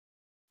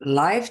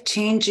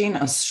Life-changing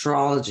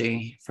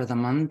astrology for the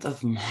month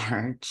of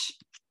March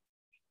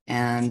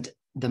and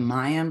the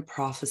Mayan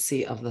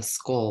prophecy of the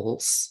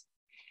skulls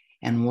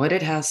and what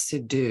it has to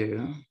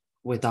do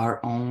with our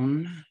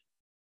own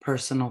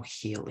personal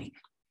healing.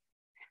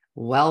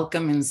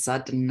 Welcome in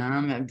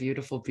Satnam,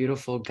 beautiful,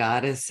 beautiful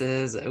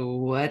goddesses.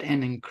 What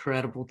an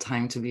incredible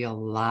time to be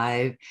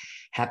alive.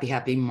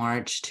 Happy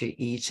March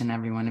to each and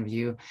every one of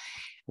you.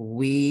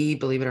 We,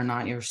 believe it or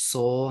not, your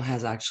soul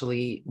has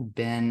actually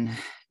been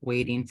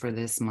waiting for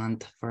this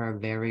month for a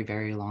very,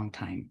 very long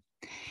time.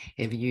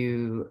 If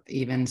you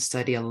even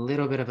study a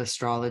little bit of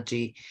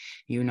astrology,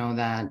 you know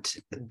that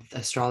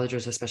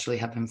astrologers especially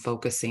have been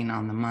focusing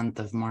on the month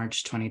of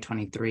March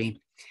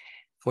 2023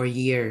 for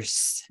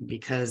years,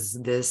 because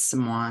this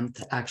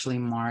month actually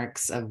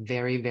marks a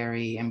very,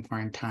 very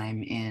important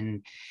time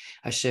in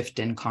a shift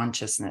in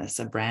consciousness,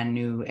 a brand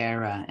new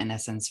era, in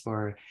essence,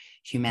 for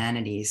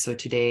humanity. So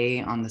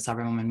today on the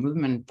Sovereign Woman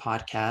Movement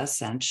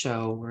podcast and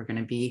show, we're going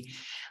to be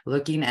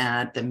looking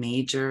at the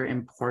major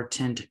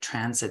important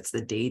transits, the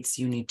dates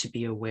you need to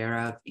be aware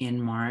of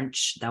in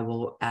March that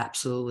will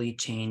absolutely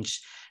change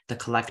the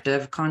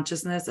collective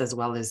consciousness as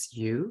well as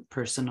you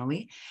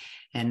personally,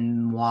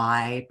 and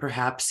why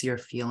perhaps you're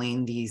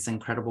feeling these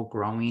incredible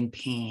growing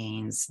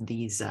pains,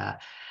 these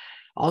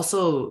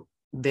also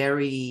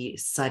very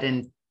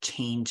sudden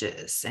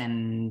changes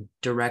and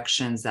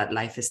directions that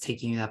life is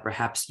taking you that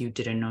perhaps you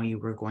didn't know you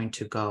were going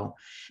to go.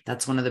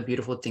 That's one of the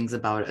beautiful things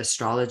about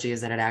astrology,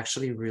 is that it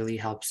actually really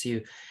helps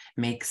you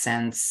make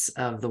sense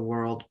of the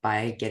world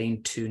by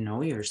getting to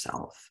know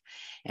yourself.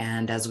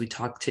 And as we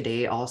talk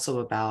today also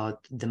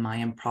about the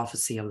Mayan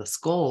prophecy of the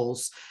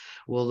skulls,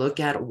 we'll look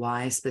at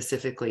why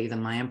specifically the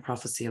Mayan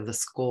prophecy of the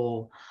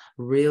skull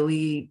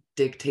really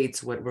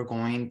dictates what we're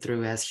going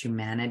through as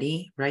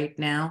humanity right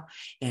now,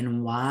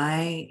 and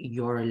why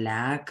your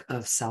lack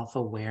of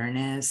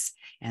self-awareness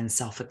and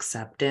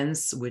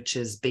self-acceptance, which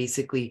is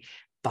basically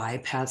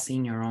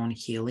bypassing your own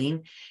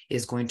healing,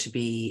 is going to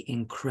be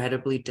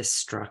incredibly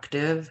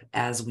destructive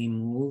as we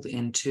move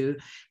into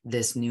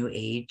this new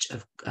age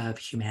of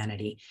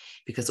humanity.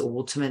 Because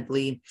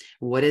ultimately,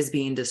 what is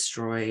being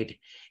destroyed,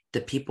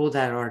 the people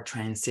that are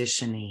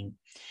transitioning,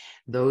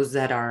 those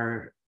that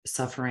are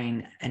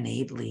suffering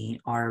innately,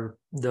 are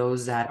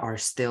those that are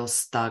still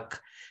stuck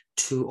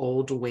to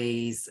old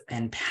ways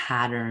and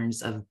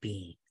patterns of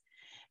being.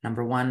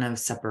 Number one, of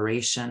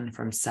separation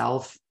from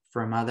self,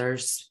 from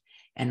others.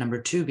 And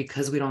number two,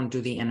 because we don't do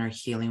the inner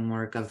healing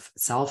work of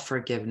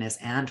self-forgiveness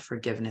and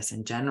forgiveness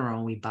in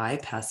general, we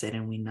bypass it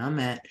and we numb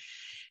it.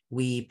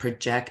 We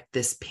project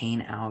this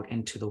pain out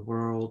into the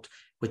world,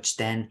 which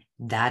then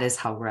that is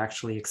how we're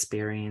actually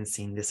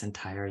experiencing this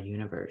entire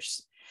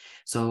universe.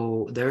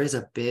 So there is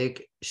a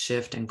big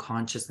shift in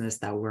consciousness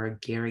that we're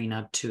gearing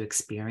up to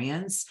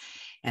experience.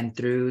 And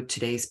through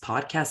today's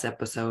podcast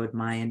episode,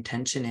 my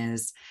intention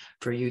is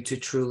for you to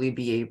truly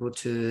be able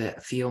to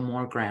feel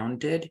more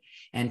grounded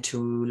and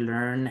to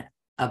learn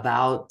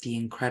about the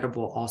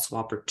incredible also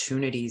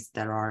opportunities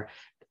that are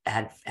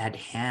at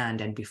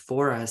hand and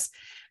before us,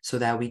 so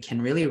that we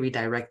can really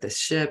redirect the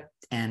ship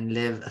and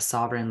live a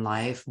sovereign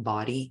life,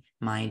 body,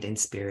 mind, and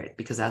spirit.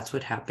 Because that's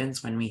what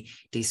happens when we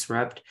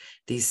disrupt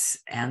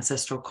these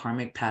ancestral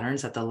karmic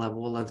patterns at the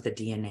level of the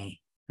DNA,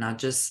 not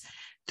just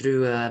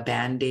through a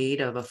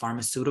band-aid of a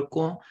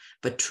pharmaceutical,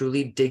 but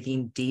truly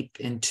digging deep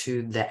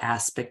into the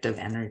aspect of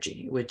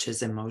energy, which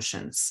is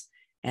emotions,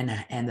 and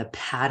the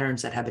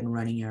patterns that have been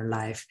running your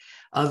life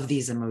of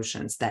these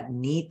emotions that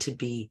need to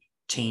be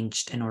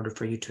changed in order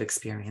for you to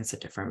experience a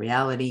different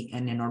reality,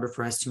 and in order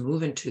for us to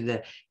move into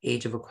the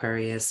age of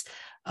Aquarius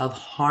of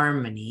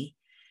harmony,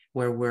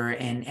 where we're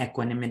in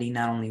equanimity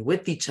not only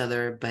with each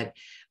other but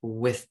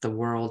with the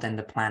world and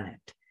the planet.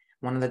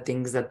 One of the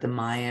things that the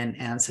Mayan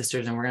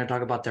ancestors, and we're going to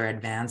talk about their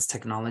advanced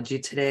technology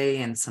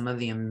today and some of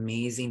the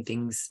amazing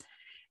things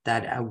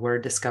that were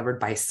discovered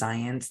by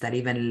science that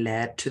even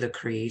led to the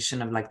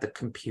creation of like the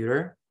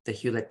computer, the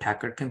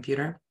Hewlett-Packard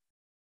computer.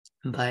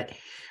 But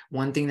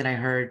one thing that I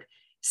heard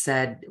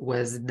said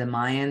was the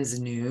Mayans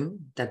knew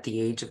that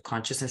the age of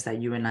consciousness that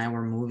you and I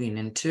were moving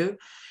into,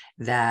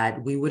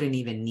 that we wouldn't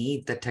even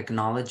need the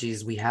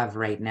technologies we have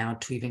right now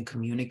to even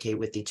communicate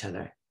with each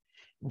other,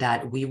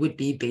 that we would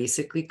be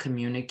basically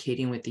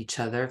communicating with each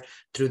other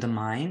through the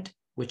mind,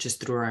 which is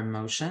through our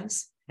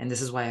emotions. And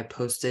this is why I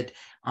posted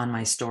on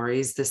my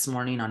stories this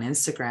morning on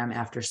Instagram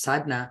after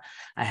sadhana.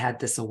 I had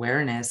this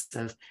awareness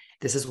of,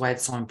 this is why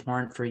it's so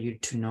important for you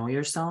to know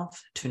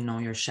yourself, to know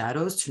your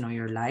shadows, to know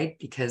your light,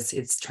 because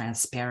it's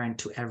transparent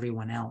to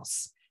everyone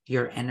else.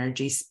 Your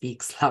energy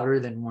speaks louder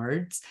than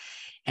words.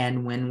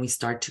 And when we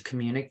start to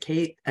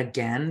communicate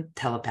again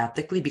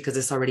telepathically, because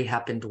this already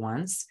happened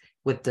once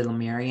with the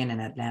Lemurian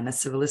and Atlantis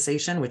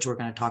civilization, which we're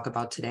going to talk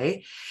about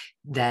today,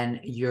 then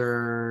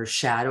your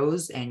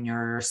shadows and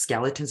your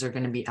skeletons are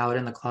going to be out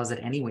in the closet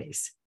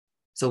anyways.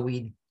 So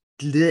we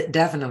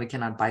definitely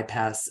cannot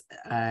bypass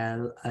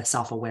a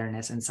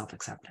self-awareness and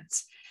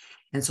self-acceptance.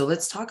 And so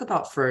let's talk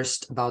about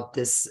first about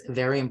this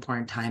very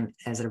important time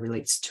as it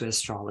relates to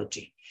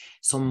astrology.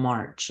 So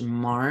March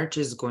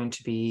is going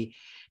to be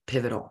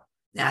pivotal.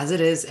 As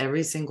it is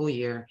every single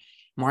year,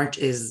 March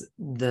is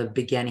the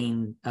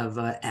beginning of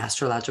an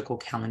astrological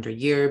calendar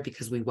year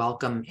because we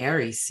welcome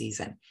Aries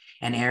season.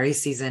 And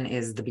Aries season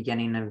is the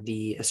beginning of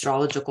the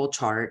astrological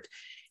chart.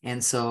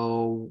 And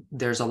so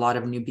there's a lot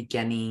of new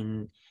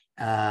beginnings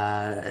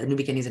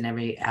in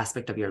every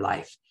aspect of your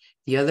life.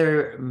 The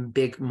other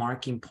big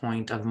marking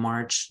point of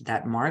March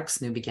that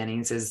marks new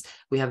beginnings is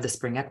we have the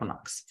spring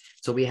equinox.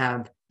 So we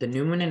have the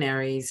new moon in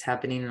Aries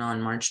happening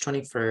on March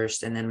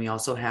 21st. And then we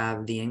also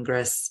have the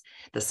ingress,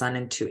 the sun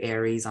into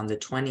Aries on the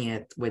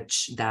 20th,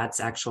 which that's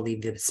actually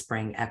the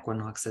spring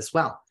equinox as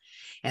well.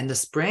 And the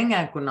spring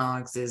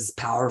equinox is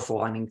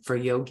powerful. I mean, for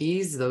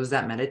yogis, those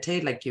that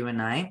meditate like you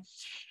and I,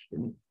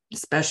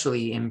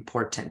 especially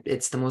important.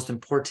 It's the most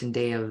important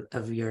day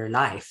of your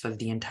life, of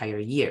the entire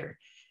year.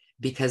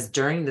 Because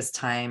during this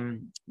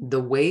time,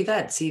 the way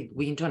that,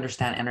 we need to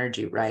understand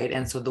energy, right?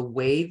 And so the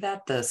way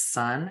that the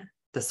sun,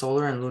 the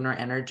solar and lunar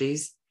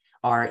energies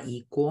are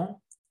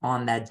equal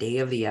on that day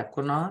of the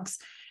equinox,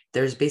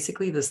 there's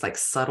basically this like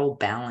subtle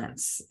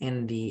balance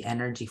in the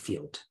energy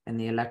field and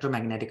the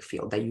electromagnetic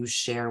field that you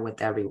share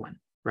with everyone,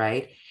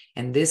 right?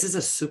 And this is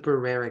a super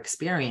rare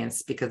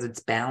experience because it's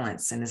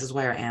balanced. And this is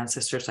why our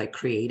ancestors like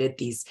created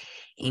these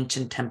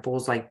ancient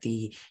temples like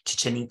the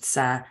Chichen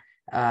Itza.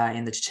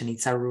 In the Chichen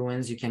Itza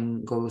ruins, you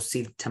can go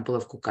see the Temple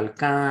of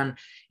Kukulkan.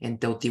 In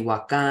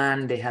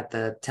Teotihuacan, they had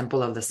the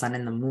Temple of the Sun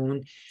and the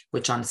Moon,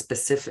 which on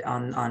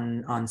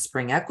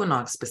spring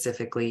equinox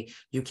specifically,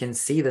 you can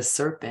see the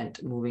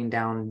serpent moving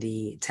down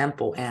the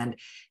temple. And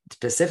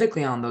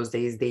specifically on those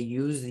days, they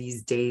use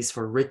these days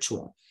for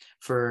ritual,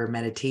 for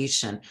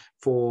meditation,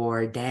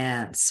 for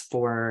dance,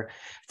 for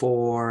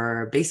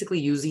basically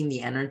using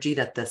the energy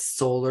that the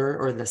solar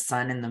or the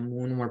sun and the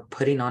moon were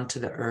putting onto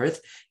the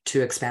earth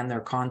to expand their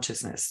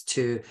consciousness,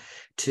 to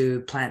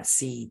plant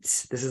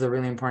seeds. This is a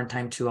really important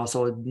time to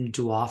also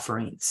do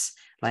offerings,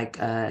 like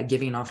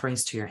giving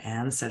offerings to your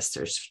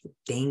ancestors,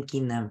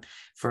 thanking them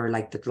for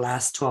like the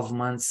last 12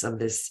 months of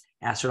this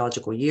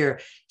astrological year.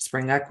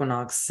 Spring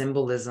equinox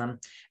symbolism,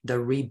 the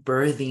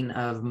rebirthing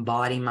of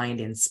body, mind,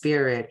 and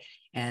spirit,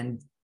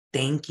 and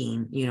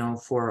thanking,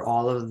 for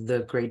all of the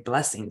great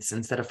blessings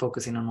instead of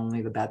focusing on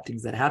only the bad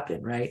things that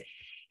happen, right?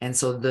 And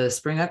so the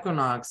spring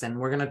equinox, and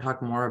we're going to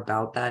talk more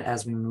about that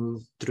as we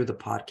move through the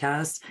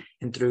podcast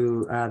and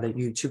through the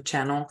YouTube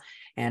channel.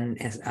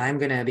 And as I'm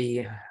going to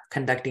be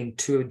conducting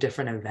two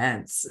different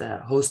events,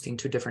 hosting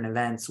two different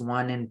events,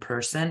 one in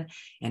person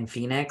in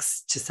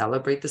Phoenix to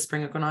celebrate the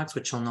spring equinox,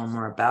 which you'll know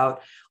more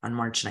about on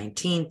March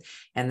 19th.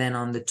 And then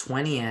on the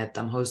 20th,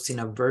 I'm hosting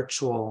a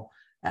virtual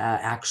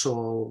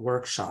actual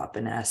workshop,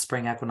 and a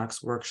spring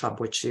equinox workshop,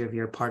 which if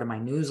you're part of my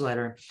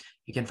newsletter,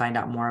 you can find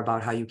out more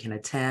about how you can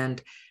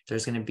attend.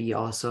 There's going to be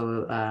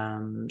also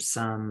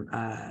some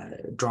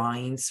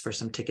drawings for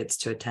some tickets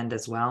to attend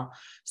as well.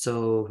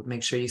 So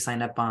make sure you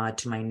sign up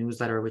to my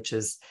newsletter, which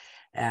is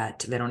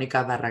at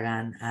Veronica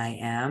Barragan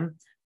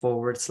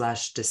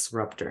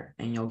 /disruptor.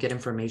 And you'll get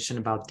information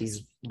about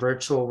these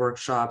virtual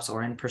workshops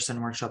or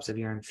in-person workshops if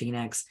you're in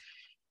Phoenix.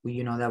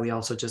 You know that we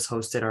also just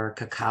hosted our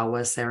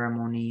cacao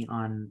ceremony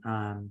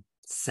on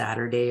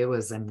Saturday. It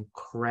was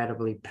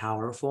incredibly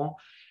powerful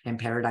in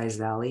Paradise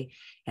Valley.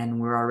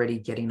 And we're already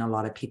getting a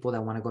lot of people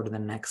that want to go to the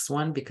next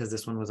one because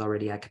this one was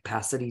already at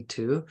capacity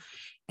too.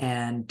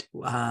 And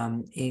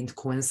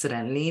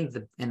coincidentally,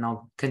 and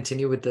I'll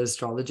continue with the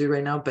astrology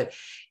right now, but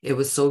it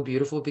was so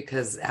beautiful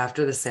because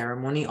after the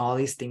ceremony, all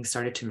these things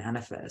started to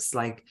manifest.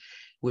 Like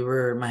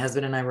my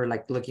husband and I were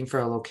like looking for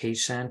a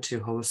location to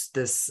host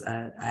this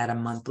at a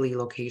monthly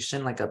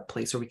location, like a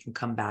place where we can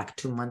come back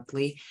to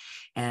monthly.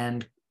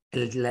 And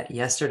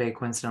yesterday,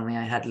 coincidentally,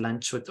 I had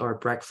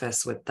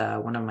breakfast with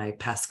one of my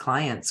past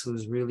clients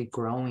who's really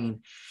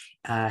growing,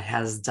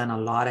 has done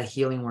a lot of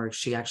healing work.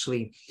 She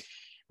actually,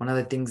 one of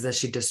the things that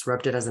she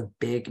disrupted as a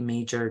big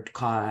major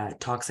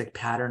toxic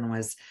pattern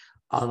was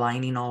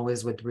aligning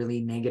always with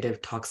really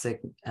negative, toxic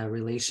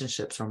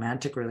relationships,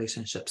 romantic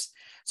relationships.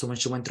 So when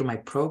she went through my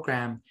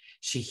program,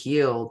 she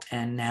healed,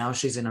 and now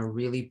she's in a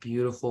really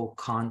beautiful,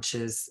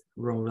 conscious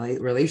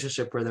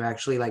relationship where they're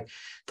actually like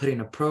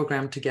putting a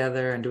program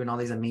together and doing all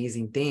these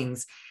amazing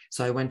things.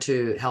 So I went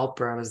to help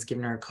her. I was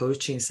giving her a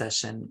coaching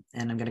session,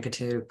 and I'm going to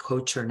continue to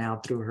coach her now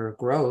through her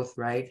growth,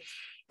 right?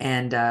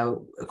 And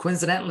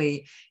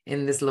coincidentally,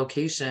 in this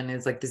location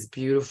is like this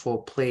beautiful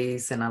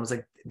place. And I was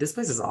like, this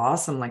place is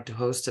awesome, like to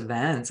host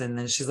events. And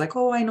then she's like,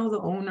 oh, I know the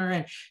owner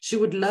and she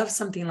would love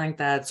something like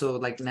that. So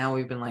like now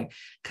we've been like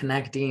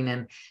connecting,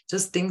 and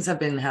just things have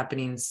been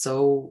happening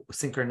so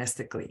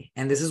synchronistically.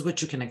 And this is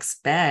what you can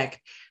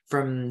expect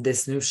from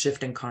this new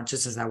shift in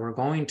consciousness that we're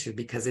going to,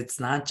 because it's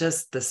not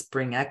just the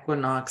spring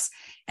equinox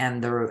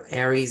and the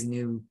Aries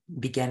new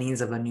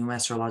beginnings of a new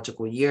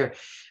astrological year.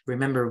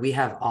 Remember, we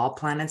have all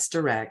planets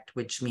direct,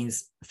 which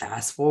means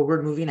fast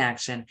forward moving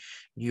action.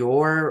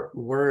 Your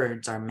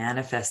words are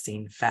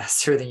manifesting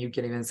faster than you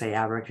can even say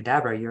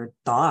abracadabra. Your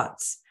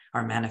thoughts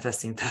are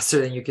manifesting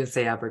faster than you can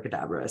say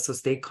abracadabra. So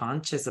stay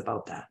conscious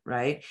about that,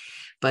 right?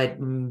 But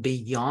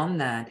beyond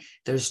that,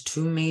 there's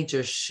two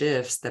major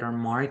shifts that are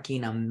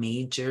marking a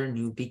major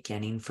new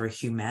beginning for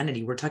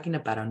humanity. We're talking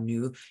about a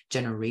new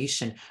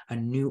generation, a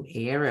new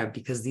era,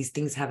 because these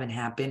things haven't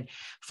happened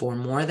for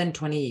more than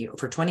 20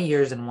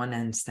 years in one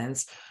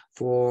instance,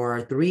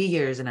 for 3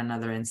 years in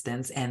another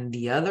instance, and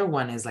the other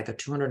one is like a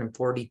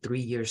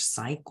 243-year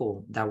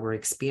cycle that we're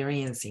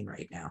experiencing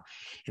right now.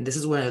 And this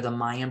is where the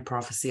Mayan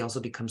prophecy also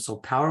becomes so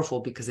powerful,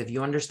 because if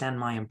you understand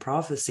Mayan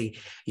prophecy,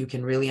 you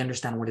can really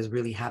understand what is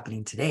really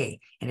happening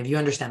today. And if you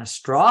understand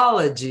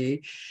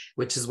astrology,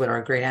 which is what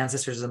our great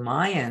ancestors, the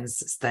Mayans,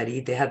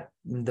 studied, they had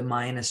the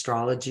Mayan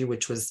astrology,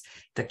 which was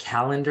the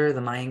calendar.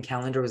 The Mayan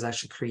calendar was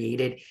actually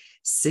created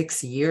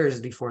 6 years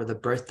before the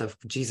birth of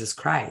Jesus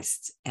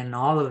Christ. And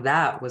all of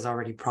that was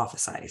already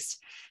prophesized.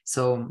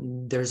 So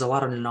there's a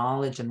lot of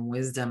knowledge and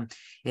wisdom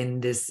in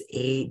this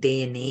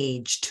day and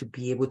age to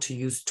be able to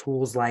use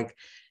tools like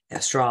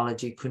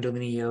astrology,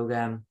 Kundalini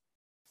yoga,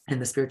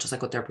 and the spiritual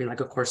psychotherapy, like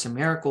A Course in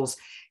Miracles,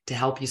 to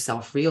help you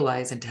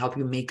self-realize and to help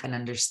you make an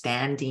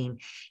understanding,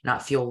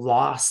 not feel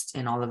lost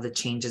in all of the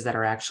changes that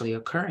are actually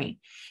occurring.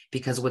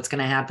 Because what's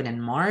going to happen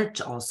in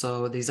March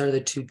also, these are the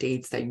two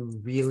dates that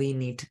you really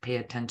need to pay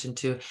attention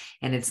to.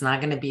 And it's not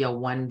going to be a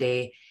one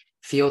day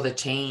feel the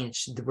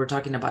change. We're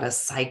talking about a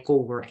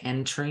cycle we're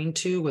entering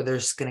to, where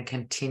there's going to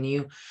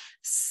continue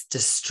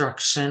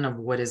destruction of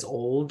what is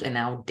old and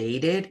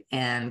outdated,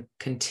 and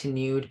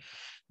continued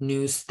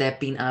new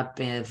stepping up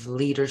of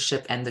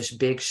leadership, and this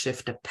big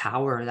shift of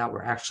power that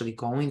we're actually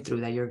going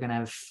through, that you're going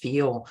to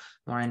feel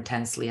more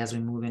intensely as we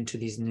move into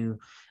these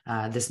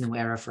this new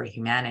era for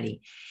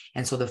humanity.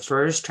 And so the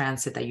first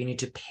transit that you need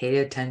to pay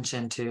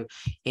attention to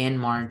in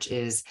March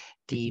is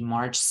the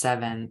March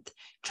 7th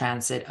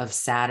transit of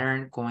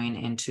Saturn going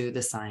into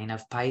the sign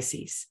of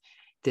Pisces.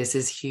 This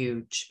is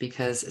huge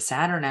because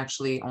Saturn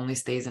actually only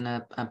stays in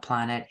a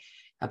planet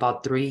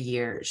about 3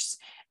 years.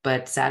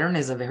 But Saturn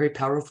is a very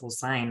powerful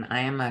sign.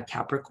 I am a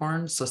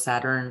Capricorn, so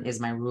Saturn is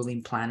my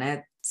ruling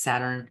planet.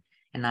 Saturn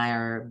and I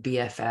are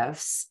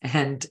BFFs,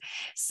 and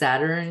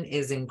Saturn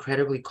is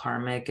incredibly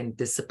karmic and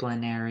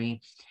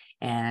disciplinary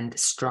and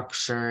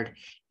structured,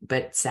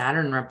 but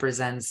Saturn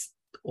represents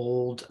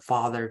old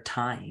father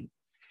time.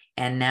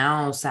 And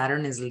now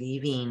Saturn is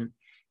leaving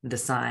the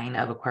sign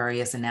of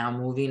Aquarius and now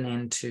moving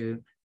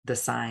into the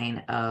sign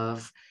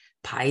of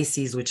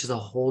Pisces, which is a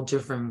whole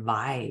different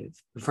vibe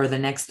for the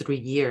next 3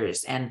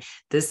 years. And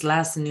this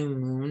last new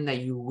moon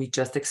that we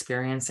just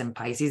experienced in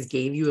Pisces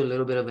gave you a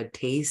little bit of a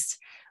taste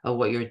of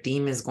what your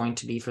theme is going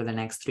to be for the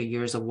next 3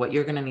 years, of what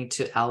you're going to need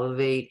to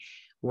elevate,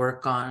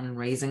 work on,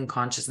 raising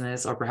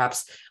consciousness, or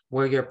perhaps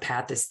where your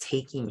path is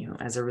taking you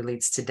as it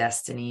relates to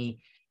destiny,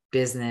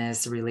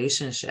 business,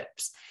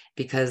 relationships.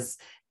 Because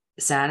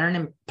Saturn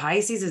in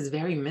Pisces is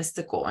very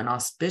mystical and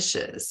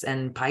auspicious,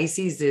 and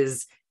Pisces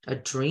is a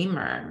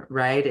dreamer,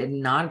 right?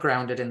 And not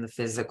grounded in the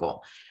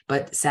physical.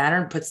 But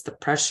Saturn puts the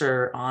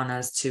pressure on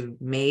us to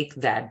make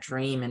that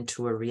dream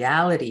into a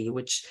reality,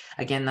 which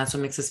again, that's what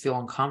makes us feel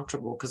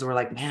uncomfortable, because we're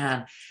like,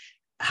 man,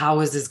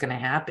 how is this going to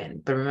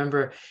happen? But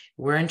remember,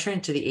 we're entering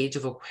into the age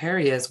of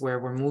Aquarius,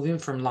 where we're moving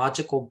from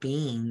logical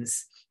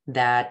beings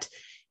that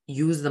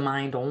use the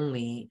mind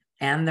only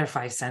and their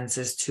five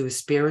senses to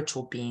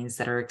spiritual beings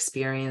that are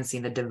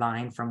experiencing the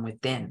divine from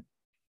within.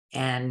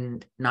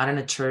 And not in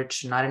a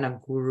church, not in a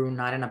guru,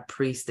 not in a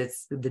priest.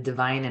 It's the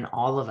divine in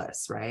all of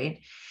us, right?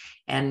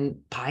 And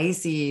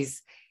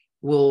Pisces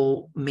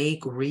will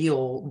make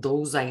real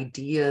those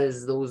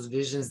ideas, those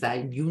visions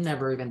that you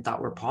never even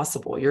thought were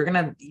possible.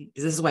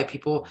 This is why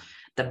people,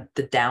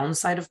 the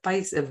downside of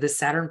Pisces, of the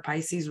Saturn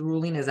Pisces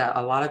ruling, is that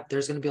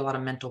there's going to be a lot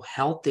of mental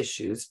health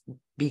issues,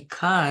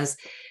 because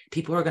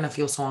people are going to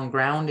feel so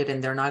ungrounded,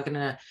 and they're not going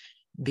to,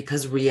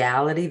 because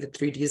reality, the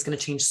 3D is going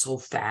to change so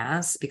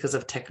fast because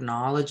of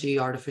technology,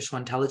 artificial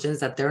intelligence,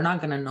 that they're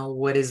not going to know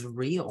what is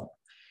real.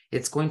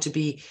 It's going to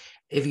be,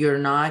 if you're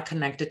not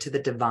connected to the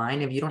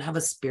divine, if you don't have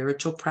a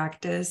spiritual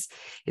practice,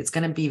 it's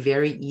going to be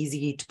very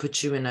easy to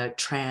put you in a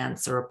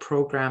trance or a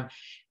program,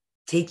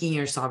 taking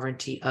your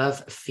sovereignty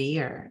of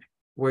fear,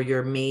 where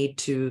you're made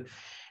to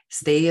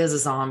stay as a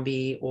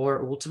zombie,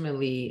 or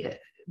ultimately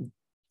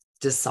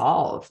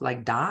dissolve,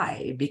 like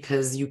die,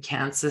 because you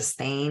can't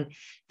sustain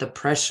the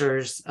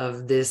pressures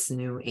of this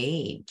new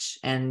age.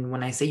 And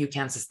when I say you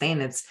can't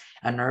sustain, it's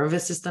a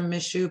nervous system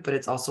issue, but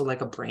it's also like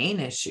a brain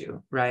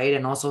issue, right?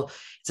 And also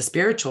it's a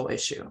spiritual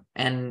issue.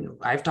 And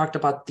I've talked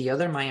about the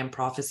other Mayan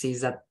prophecies,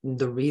 that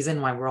the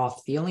reason why we're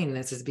all feeling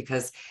this is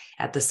because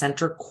at the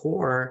center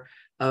core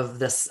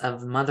of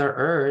Mother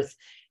Earth,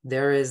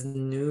 there is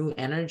new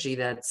energy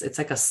it's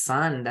like a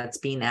sun that's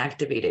being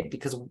activated,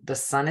 because the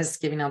sun is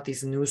giving out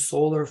these new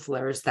solar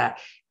flares that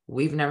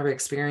we've never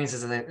experienced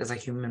as a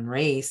human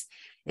race.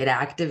 It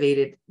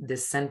activated the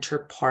center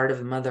part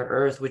of Mother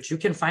Earth, which you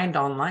can find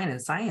online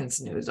in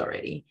science news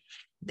already.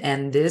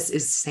 And this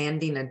is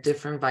sending a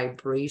different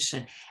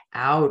vibration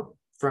out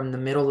from the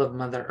middle of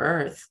Mother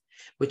Earth.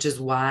 which is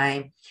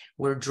why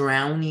we're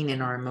drowning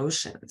in our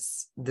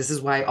emotions. This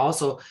is why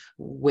also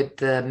with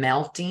the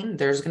melting,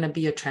 there's going to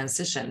be a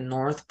transition,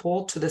 North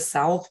Pole to the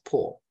South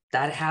Pole.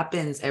 That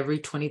happens every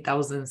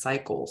 20,000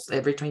 cycles,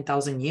 every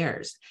 20,000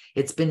 years.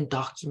 It's been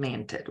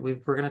documented. We're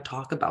going to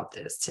talk about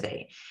this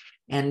today.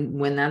 And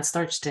when that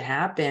starts to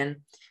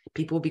happen,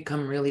 people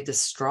become really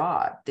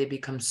distraught. They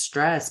become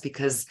stressed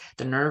because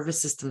the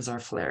nervous systems are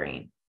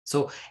flaring.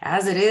 So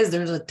as it is,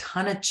 there's a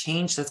ton of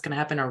change that's going to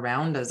happen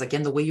around us.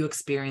 Again, the way you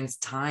experience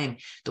time,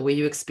 the way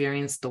you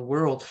experience the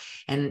world,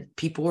 and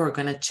people are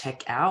going to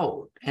check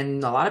out.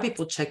 And a lot of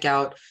people check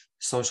out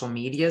social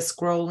media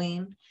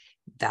scrolling.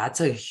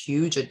 That's a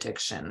huge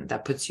addiction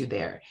that puts you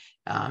there,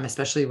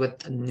 especially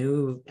with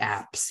new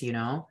apps,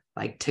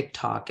 like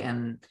TikTok,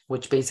 and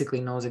which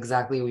basically knows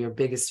exactly your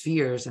biggest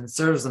fears and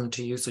serves them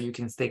to you so you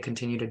can stay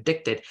continued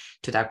addicted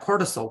to that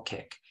cortisol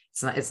kick.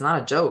 It's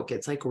not a joke.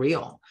 It's like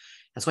real.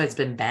 That's why it's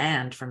been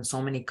banned from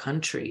so many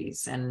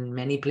countries and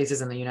many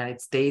places in the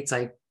United States.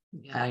 I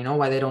know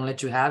why they don't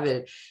let you have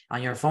it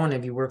on your phone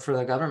if you work for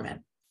the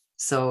government.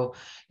 So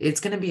it's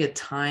going to be a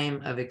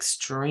time of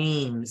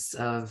extremes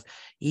of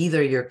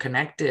either you're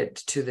connected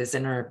to this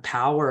inner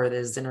power,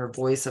 this inner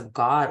voice of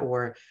God,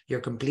 or you're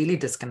completely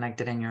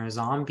disconnected and you're a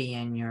zombie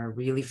and you're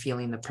really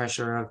feeling the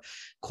pressure of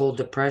cold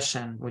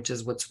depression, which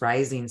is what's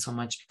rising so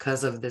much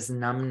because of this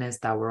numbness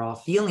that we're all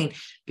feeling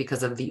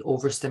because of the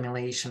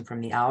overstimulation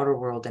from the outer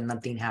world and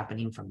nothing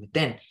happening from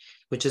within,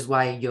 which is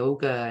why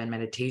yoga and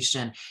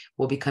meditation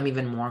will become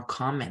even more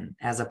common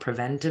as a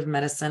preventive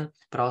medicine,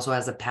 but also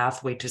as a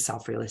pathway to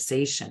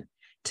self-realization,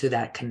 to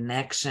that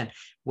connection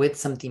with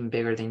something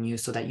bigger than you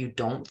so that you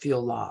don't feel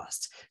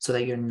lost, so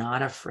that you're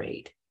not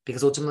afraid.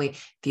 Because ultimately,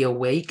 the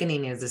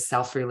awakening is the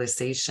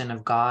self-realization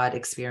of God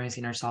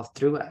experiencing herself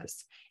through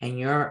us. And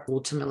you're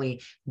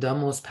ultimately the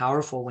most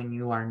powerful when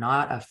you are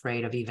not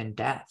afraid of even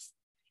death.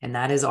 And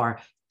that is our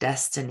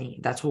destiny.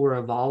 That's what we're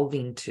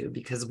evolving to,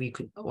 because we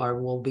could,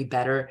 or will be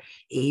better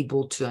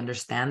able to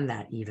understand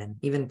that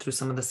even through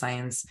some of the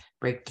science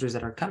breakthroughs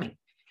that are coming,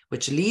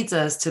 which leads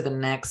us to the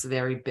next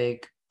very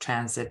big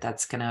transit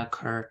that's going to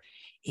occur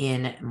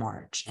in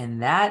March.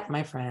 And that,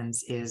 my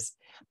friends, is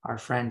our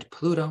friend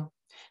Pluto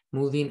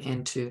moving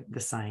into the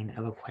sign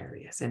of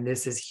Aquarius. And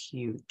this is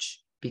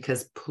huge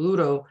because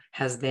Pluto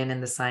has been in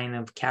the sign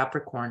of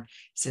Capricorn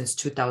since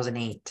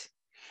 2008.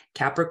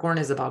 Capricorn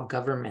is about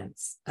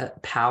governments,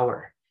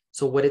 power.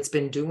 So what it's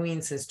been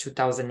doing since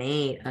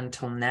 2008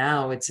 until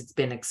now, it's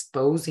been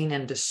exposing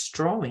and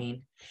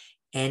destroying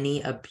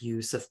any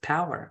abuse of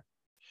power.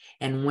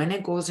 And when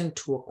it goes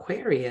into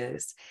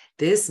Aquarius,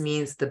 this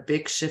means the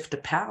big shift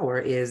of power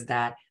is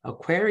that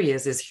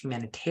Aquarius is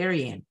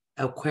humanitarian.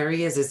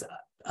 Aquarius is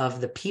of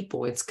the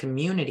people, it's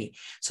community.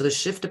 So the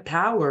shift of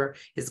power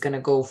is going to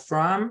go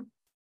from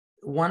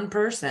one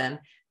person,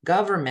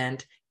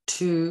 government,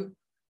 to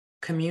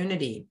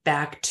community,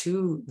 back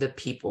to the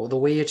people, the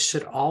way it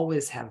should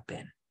always have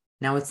been.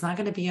 Now, it's not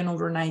going to be an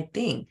overnight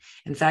thing.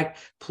 In fact,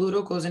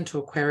 Pluto goes into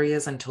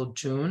Aquarius until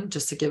June,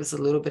 just to give us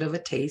a little bit of a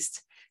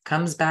taste,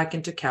 comes back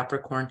into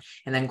Capricorn,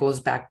 and then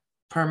goes back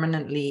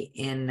permanently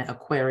in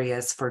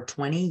Aquarius for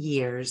 20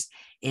 years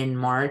in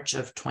March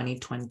of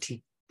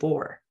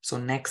 2024. So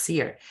next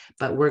year.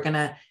 But we're going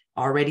to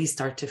already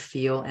start to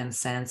feel and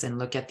sense and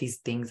look at these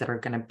things that are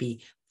going to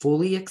be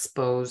fully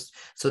exposed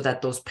so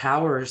that those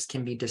powers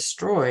can be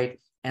destroyed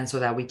and so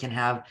that we can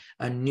have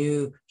a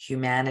new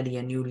humanity,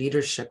 a new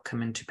leadership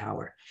come into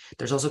power.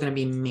 There's also going to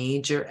be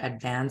major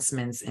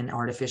advancements in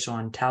artificial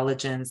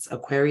intelligence.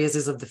 Aquarius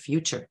is of the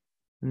future.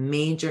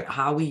 Major,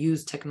 how we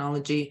use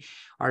technology,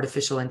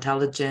 artificial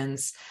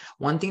intelligence.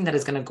 One thing that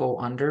is going to go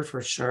under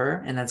for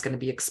sure, and that's going to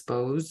be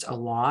exposed a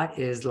lot,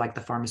 is like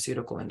the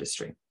pharmaceutical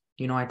industry.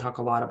 I talk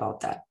a lot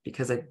about that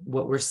because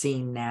what we're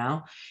seeing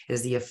now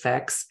is the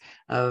effects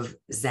of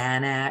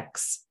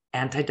Xanax,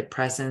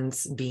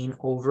 antidepressants being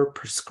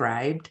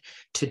overprescribed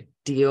to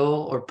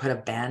deal or put a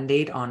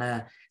Band-Aid on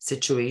a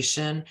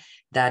situation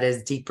that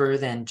is deeper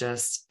than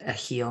just a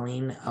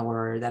healing,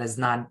 or that is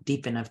not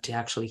deep enough to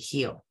actually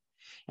heal.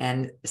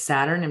 And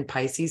Saturn and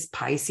Pisces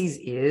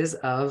is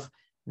of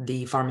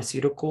the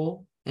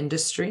pharmaceutical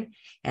industry,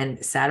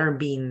 and Saturn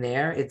being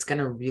there, it's going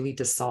to really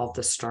dissolve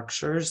the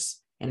structures.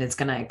 And it's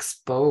going to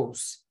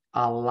expose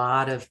a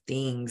lot of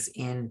things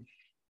in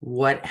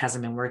what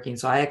hasn't been working.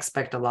 So I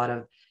expect a lot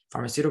of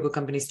pharmaceutical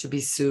companies to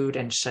be sued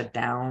and shut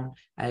down.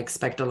 I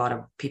expect a lot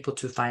of people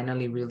to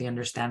finally really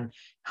understand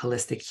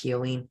holistic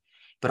healing.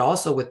 But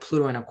also with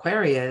Pluto and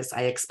Aquarius,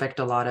 I expect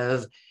a lot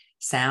of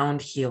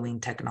sound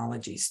healing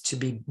technologies to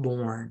be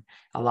born,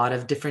 a lot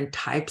of different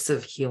types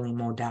of healing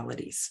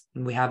modalities.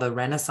 And we have a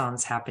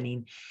renaissance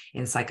happening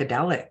in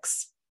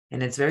psychedelics.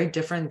 And it's very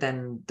different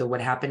than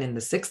what happened in the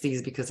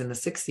 60s, because in the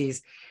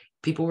 60s,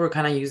 people were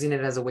kind of using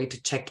it as a way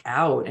to check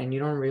out. And you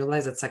don't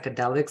realize that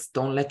psychedelics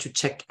don't let you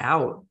check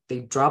out. They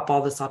drop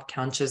all the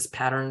subconscious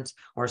patterns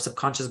or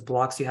subconscious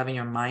blocks you have in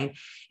your mind,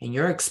 and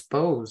you're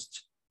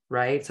exposed,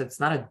 right? So it's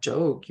not a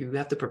joke. You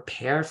have to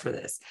prepare for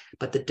this.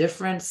 But the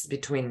difference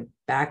between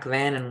back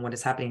then and what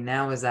is happening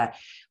now is that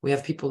we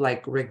have people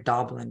like Rick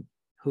Doblin,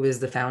 who is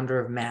the founder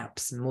of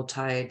MAPS,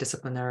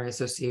 Multidisciplinary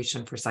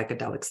Association for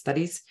Psychedelic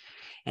Studies.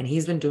 And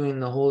he's been doing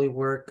the holy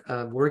work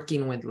of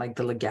working with like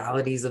the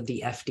legalities of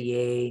the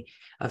FDA,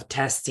 of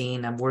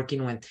testing, of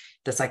working with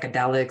the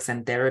psychedelics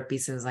and therapy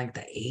since like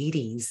the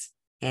 80s.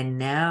 And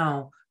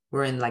now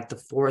we're in like the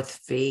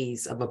fourth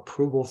phase of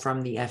approval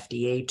from the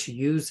FDA to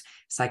use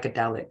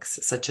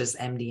psychedelics such as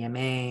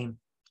MDMA,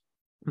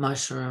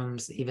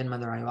 mushrooms, even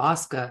mother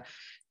ayahuasca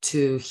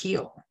to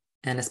heal.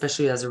 And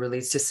especially as it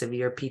relates to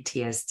severe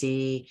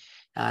PTSD,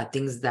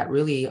 things that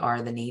really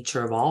are the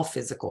nature of all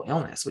physical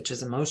illness, which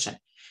is emotion.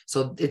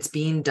 So it's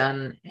being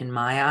done in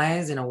my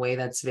eyes in a way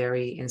that's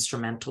very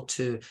instrumental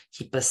to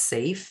keep us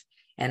safe.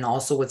 And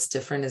also what's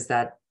different is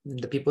that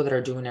the people that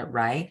are doing it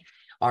right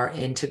are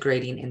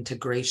integrating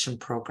integration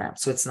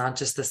programs. So it's not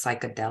just the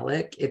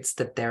psychedelic, it's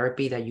the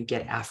therapy that you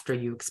get after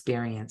you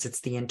experience.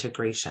 It's the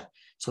integration.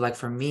 So like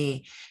for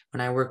me, when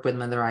I work with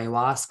mother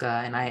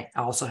ayahuasca, and I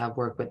also have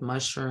worked with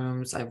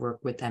mushrooms, I've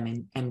worked with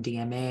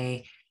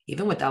MDMA,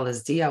 even with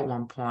LSD at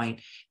one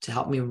point, to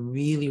help me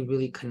really,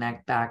 really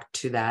connect back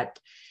to that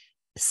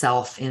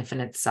self,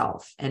 infinite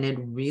self. And it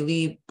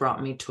really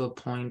brought me to a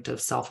point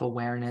of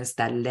self-awareness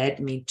that led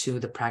me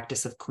to the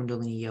practice of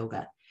Kundalini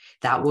yoga.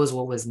 That was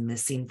what was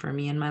missing for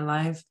me in my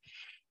life.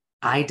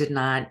 I did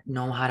not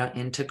know how to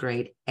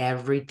integrate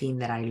everything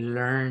that I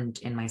learned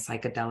in my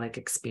psychedelic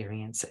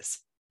experiences.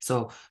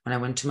 So when I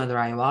went to mother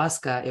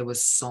ayahuasca, it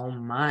was so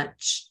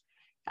much.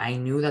 I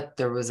knew that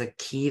there was a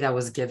key that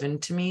was given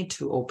to me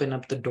to open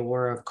up the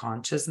door of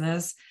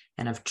consciousness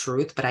and of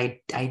truth, but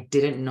I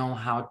didn't know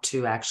how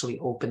to actually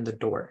open the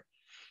door.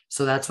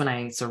 So that's when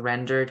I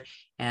surrendered,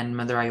 and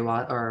mother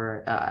ayahuasca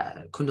or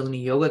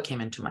Kundalini yoga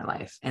came into my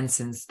life. And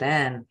since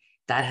then,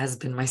 that has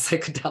been my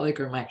psychedelic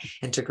or my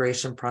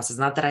integration process.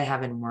 Not that I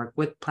haven't worked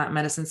with plant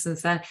medicine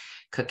since then.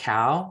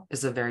 Cacao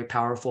is a very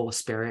powerful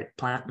spirit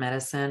plant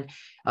medicine.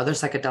 Other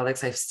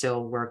psychedelics I've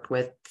still worked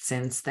with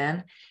since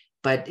then,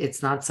 but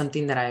it's not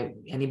something that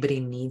anybody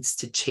needs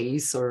to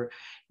chase or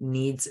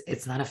needs.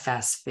 It's not a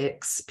fast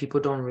fix. People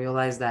don't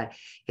realize that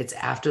it's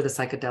after the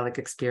psychedelic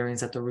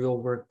experience that the real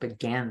work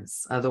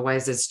begins.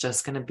 Otherwise, it's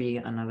just going to be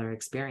another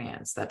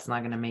experience that's not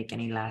going to make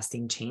any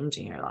lasting change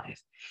in your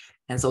life.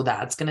 And so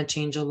that's going to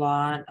change a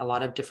lot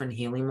of different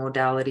healing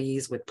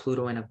modalities with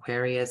Pluto and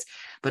Aquarius.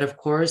 But of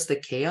course, the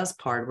chaos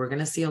part, we're going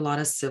to see a lot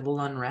of civil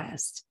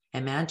unrest.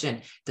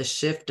 Imagine the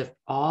shift of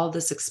all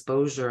this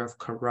exposure of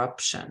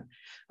corruption,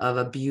 of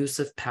abuse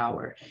of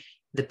power.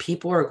 The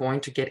people are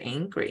going to get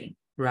angry,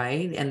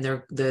 right? And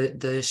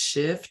the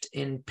shift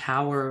in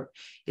power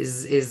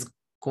is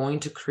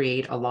going to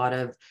create a lot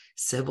of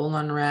civil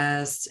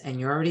unrest. And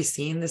you're already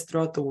seeing this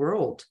throughout the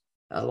world.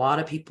 A lot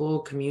of people,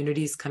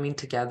 communities coming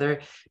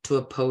together to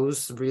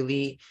oppose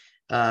really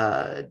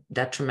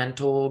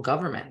detrimental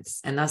governments.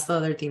 And that's the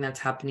other thing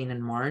that's happening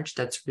in March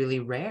that's really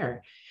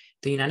rare.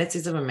 The United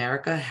States of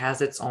America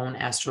has its own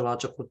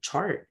astrological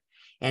chart.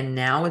 And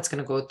now it's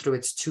going to go through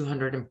its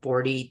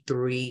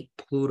 243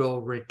 Pluto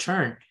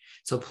return.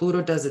 So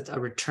Pluto does a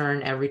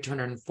return every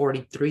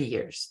 243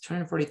 years,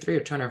 243 or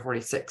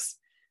 246.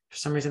 For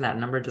some reason, that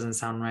number doesn't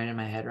sound right in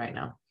my head right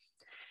now.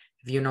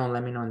 If you know,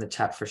 let me know in the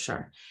chat for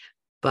sure.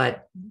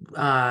 But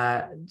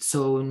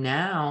so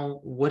now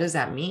what does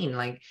that mean?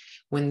 Like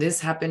when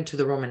this happened to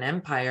the Roman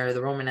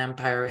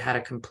Empire had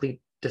a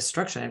complete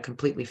destruction. It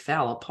completely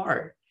fell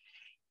apart.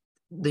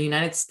 The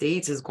United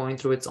States is going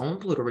through its own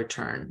Pluto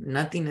return.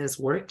 Nothing is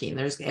working.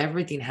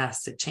 Everything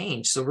has to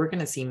change. So we're going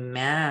to see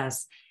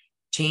mass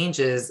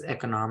changes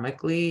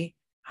economically,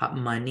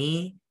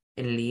 money,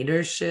 in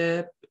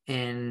leadership,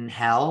 in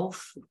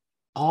health.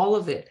 All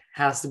of it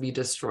has to be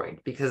destroyed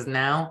because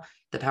now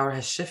the power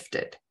has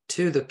shifted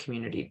to the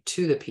community,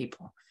 to the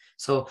people.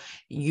 So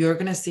you're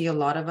going to see a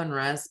lot of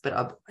unrest,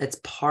 but it's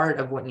part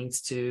of what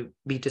needs to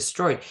be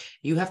destroyed.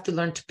 You have to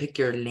learn to pick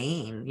your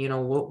lane. You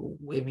know,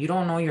 if you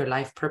don't know your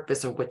life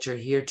purpose or what you're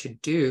here to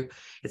do,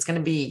 it's going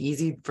to be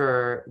easy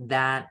for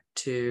that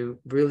to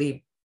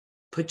really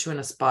put you in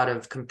a spot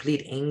of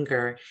complete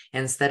anger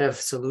instead of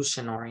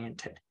solution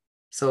oriented.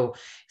 So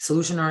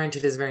solution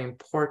oriented is very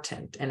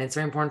important. And it's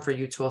very important for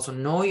you to also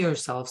know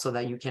yourself so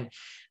that you can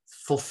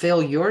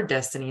fulfill your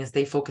destiny and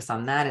stay focused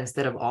on that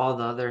instead of all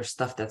the other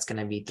stuff that's going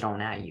to be thrown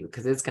at you,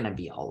 because it's going to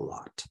be a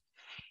lot.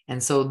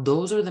 And so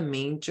those are the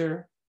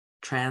major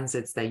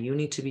transits that you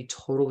need to be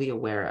totally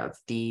aware of.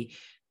 The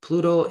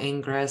Pluto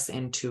ingress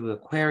into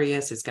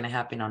Aquarius is going to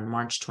happen on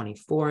March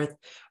 24th,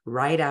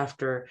 right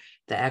after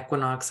the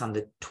equinox on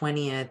the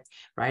 20th,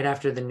 right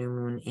after the new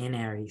moon in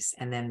Aries.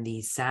 And then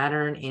the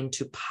Saturn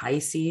into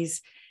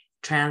Pisces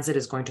transit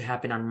is going to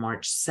happen on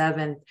March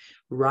 7th,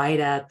 right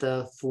at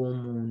the full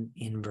moon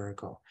in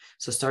Virgo.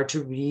 So start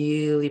to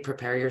really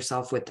prepare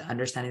yourself with the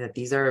understanding that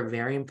these are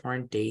very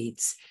important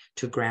dates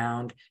to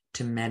ground,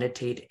 to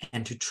meditate,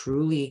 and to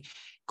truly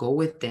go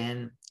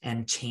within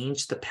and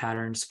change the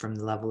patterns from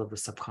the level of the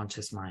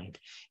subconscious mind,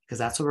 because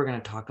that's what we're going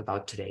to talk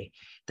about today.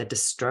 The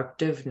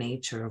destructive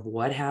nature of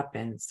what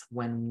happens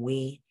when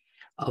we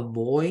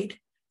avoid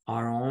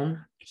our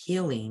own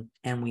healing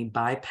and we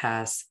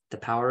bypass the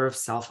power of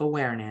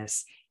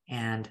self-awareness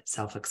and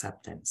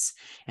self-acceptance.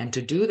 And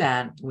to do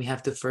that, we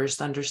have to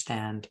first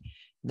understand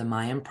the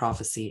Mayan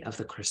prophecy of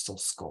the crystal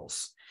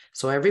skulls.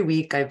 So every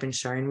week I've been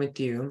sharing with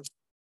you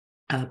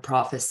a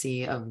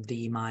prophecy of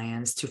the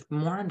Mayans to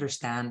more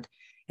understand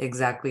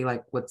exactly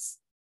like what's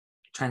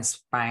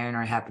transpiring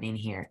or happening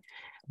here.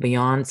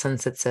 Beyond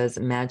Sunset says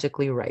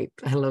magically ripe.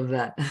 I love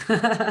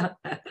that.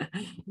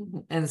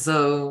 And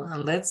so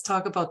let's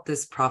talk about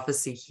this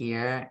prophecy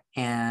here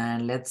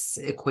and let's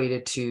equate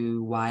it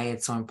to why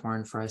it's so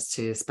important for us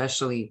to,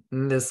 especially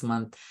this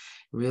month,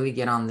 really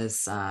get on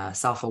this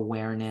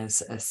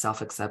self-awareness,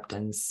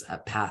 self-acceptance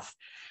path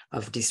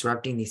of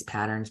disrupting these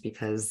patterns.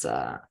 Because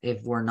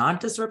if we're not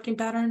disrupting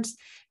patterns,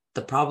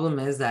 the problem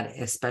is that,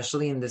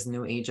 especially in this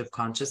new age of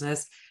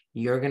consciousness,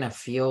 you're going to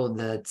feel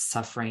the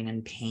suffering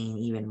and pain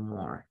even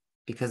more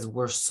because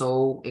we're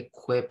so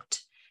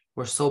equipped,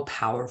 we're so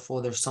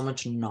powerful, there's so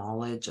much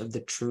knowledge of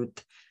the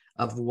truth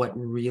of what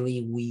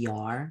really we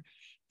are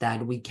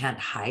that we can't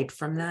hide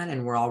from that.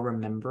 And we're all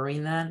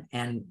remembering that,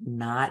 and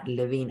not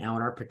living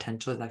out our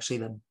potential is actually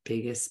the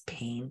biggest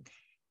pain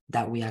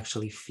that we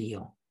actually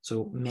feel.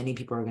 So many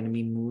people are going to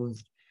be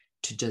moved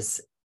to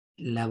just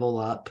level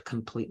up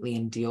completely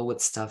and deal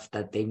with stuff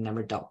that they've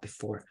never dealt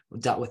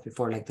with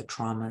before, like the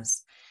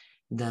traumas,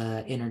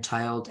 the inner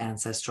child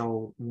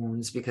ancestral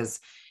wounds. Because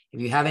if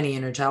you have any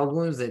inner child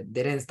wounds, they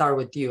didn't start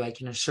with you. I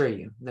can assure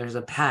you there's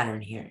a pattern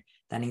here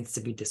that needs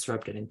to be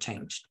disrupted and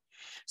changed.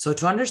 So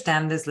to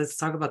understand this, let's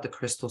talk about the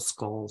crystal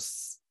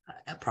skulls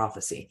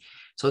prophecy.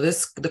 So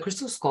the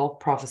crystal skull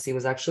prophecy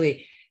was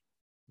actually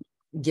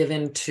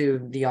given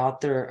to the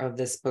author of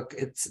this book.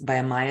 It's by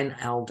a Mayan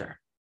elder,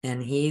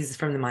 and he's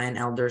from the Mayan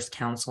Elders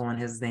Council, and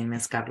his name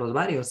is Carlos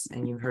Barrios,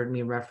 and you heard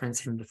me reference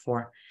him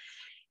before.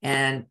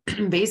 And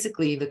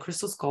basically the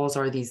crystal skulls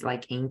are these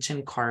like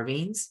ancient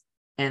carvings,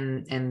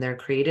 and they're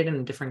created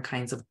in different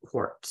kinds of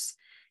quartz,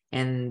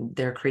 and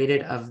they're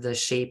created of the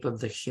shape of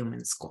the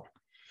human skull.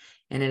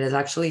 And it is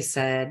actually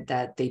said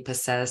that they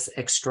possess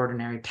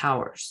extraordinary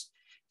powers.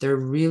 They're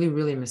really,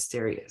 really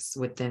mysterious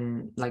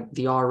within like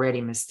the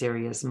already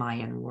mysterious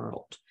Mayan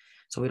world.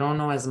 So we don't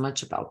know as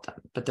much about them,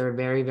 but they're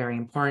very, very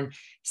important.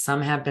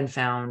 Some have been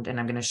found, and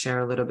I'm going to share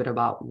a little bit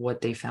about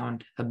what they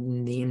found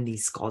in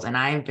these skulls. And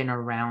I've been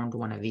around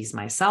one of these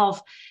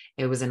myself.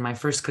 It was in my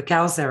first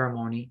cacao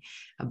ceremony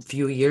a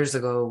few years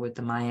ago with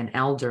the Mayan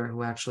elder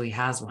who actually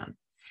has one.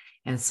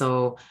 And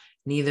so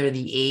neither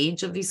the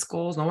age of these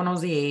skulls, no one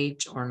knows the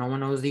age, or no one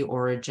knows the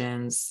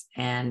origins.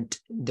 And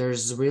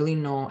there's really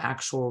no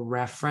actual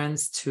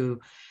reference to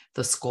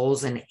the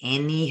skulls in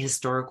any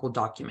historical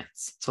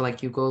documents. So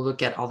like you go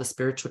look at all the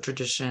spiritual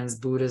traditions,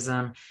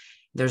 Buddhism,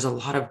 there's a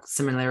lot of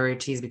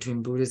similarities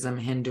between Buddhism,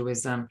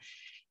 Hinduism,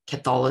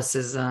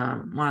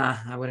 Catholicism. Well,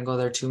 I wouldn't go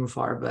there too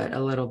far, but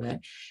a little bit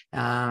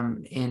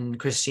in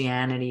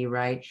Christianity,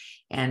 right?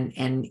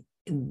 And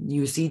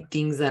you see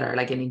things that are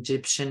like in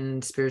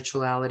Egyptian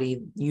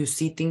spirituality, you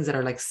see things that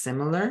are like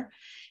similar,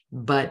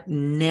 but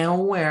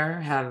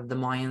nowhere have the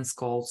Mayan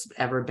skulls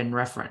ever been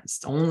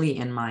referenced, only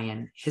in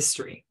Mayan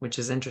history, which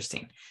is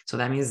interesting. So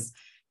that means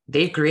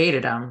they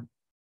created them,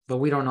 but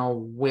we don't know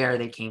where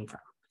they came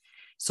from.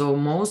 So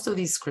most of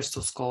these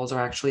crystal skulls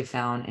are actually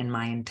found in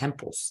Mayan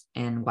temples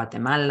in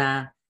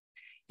Guatemala,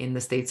 in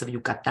the states of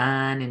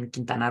Yucatan, in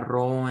Quintana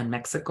Roo, in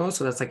Mexico.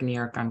 So that's like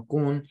near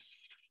Cancun.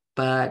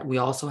 But we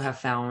also have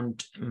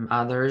found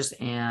others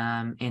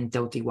in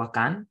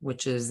Teotihuacan,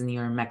 which is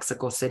near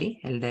Mexico City,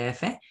 El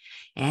DF.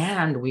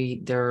 And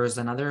there's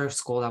another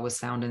skull that was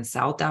found in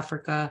South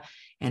Africa,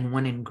 and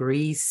one in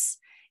Greece,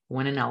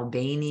 one in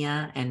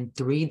Albania, and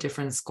 3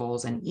 different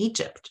skulls in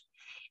Egypt.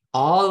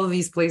 All of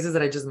these places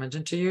that I just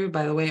mentioned to you,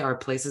 by the way, are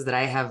places that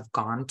I have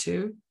gone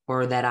to,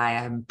 or that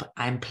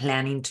I'm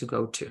planning to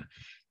go to.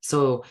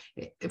 So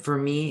for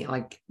me,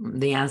 like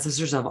the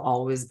ancestors have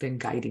always been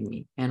guiding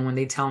me. And when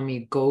they tell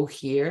me go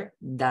here,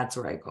 that's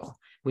where I go.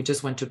 We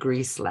just went to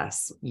Greece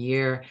last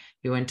year.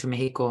 We went to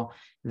Mexico,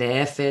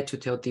 DF, to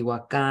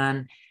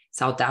Teotihuacan.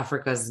 South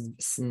Africa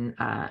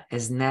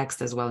is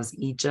next, as well as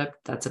Egypt.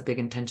 That's a big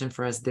intention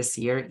for us this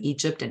year.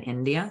 Egypt and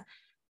India,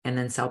 and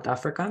then South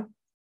Africa.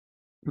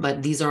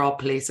 But these are all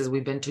places.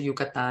 We've been to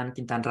Yucatan,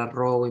 Quintana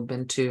Roo. We've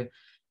been to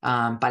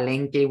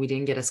Palenque. We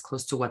didn't get as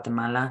close to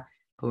Guatemala,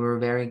 but we were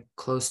very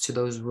close to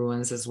those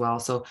ruins as well.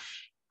 So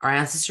our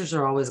ancestors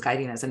are always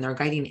guiding us, and they're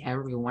guiding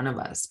every one of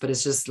us, but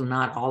it's just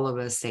not all of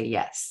us say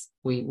yes.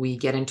 We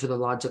get into the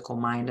logical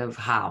mind of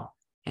how,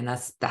 and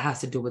that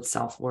has to do with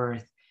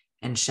self-worth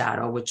and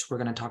shadow, which we're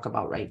going to talk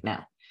about right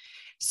now.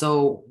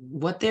 So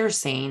what they're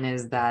saying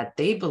is that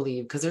they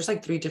believe, because there's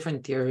like 3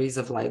 different theories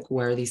of like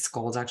where these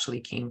skulls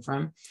actually came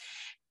from.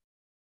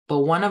 But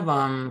one of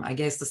them, I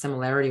guess the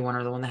similarity one,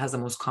 or the one that has the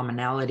most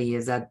commonality,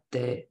 is that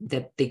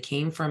they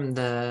came from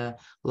the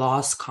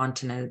lost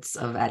continents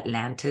of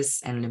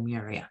Atlantis and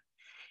Lemuria,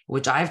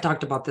 which I've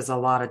talked about this a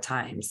lot of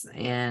times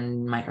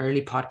in my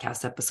early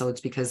podcast episodes,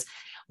 because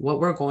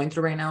what we're going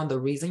through right now, the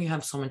reason you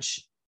have so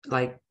much,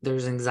 like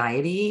there's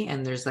anxiety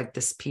and there's like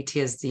this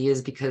PTSD,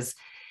 is because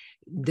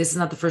this is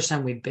not the first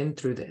time we've been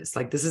through this.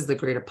 Like this is the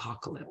great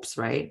apocalypse,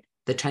 right?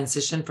 The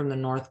transition from the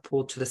North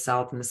Pole to the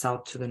South and the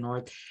South to the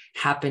North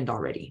happened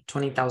already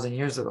 20,000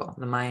 years ago.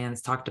 The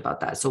Mayans talked about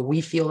that. So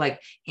we feel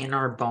like in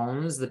our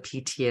bones, the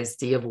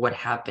PTSD of what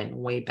happened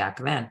way back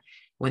then,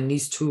 when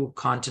these two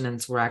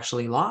continents were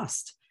actually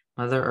lost.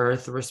 Mother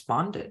Earth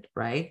responded,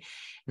 right?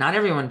 Not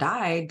everyone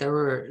died. There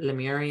were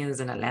Lemurians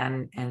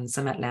and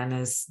some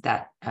Atlantis,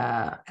 that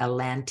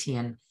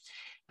Atlantean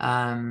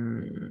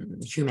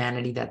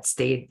humanity that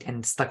stayed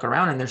and stuck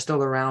around, and they're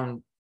still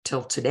around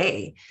till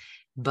today.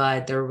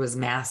 But there was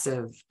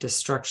massive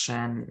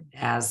destruction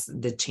as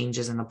the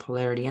changes in the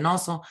polarity. And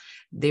also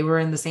they were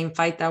in the same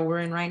fight that we're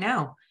in right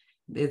now.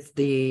 It's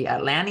the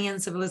Atlantean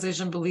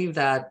civilization believed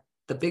that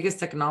the biggest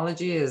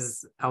technology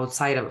is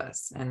outside of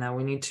us and that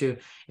we need to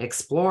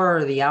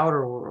explore the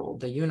outer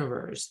world, the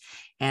universe.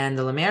 And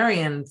the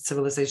Lemurian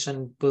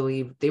civilization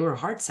believed they were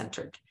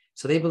heart-centered.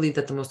 So they believed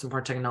that the most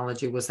important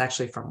technology was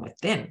actually from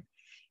within,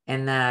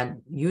 and that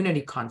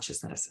unity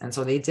consciousness. And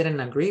so they didn't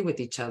agree with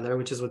each other,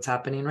 which is what's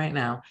happening right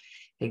now.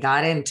 They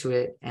got into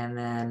it, and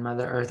then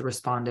Mother Earth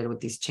responded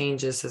with these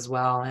changes as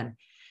well. And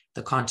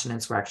the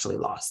continents were actually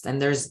lost.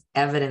 And there's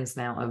evidence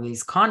now of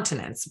these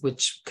continents,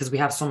 which, because we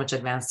have so much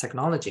advanced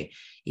technology,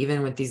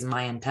 even with these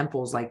Mayan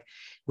temples, like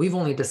we've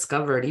only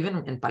discovered,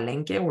 even in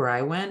Palenque, where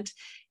I went,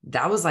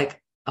 that was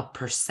like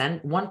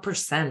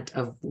 1%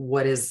 of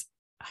what is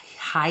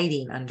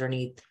hiding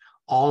underneath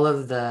all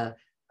of the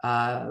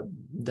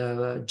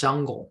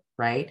jungle,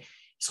 right?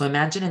 So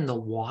imagine in the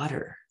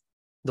water.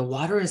 The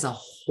water is a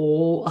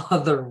whole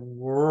other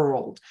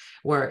world,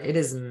 where it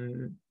is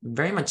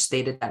very much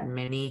stated that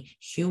many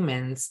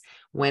humans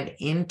went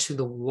into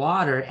the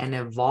water and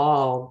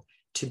evolved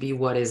to be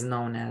what is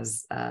known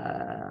as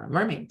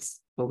mermaids,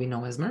 what we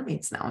know as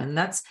mermaids now. And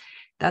that's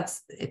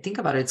think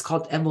about it, it's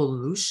called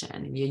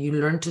evolution. You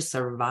learn to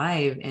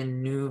survive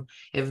in new,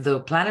 if the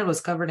planet was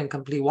covered in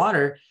complete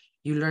water,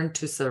 you learn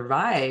to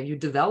survive, you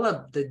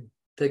develop the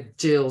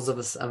gills of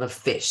a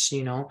fish,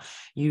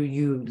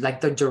 you like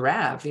the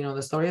giraffe,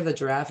 the story of the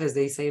giraffe is,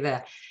 they say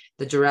that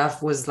the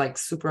giraffe was like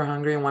super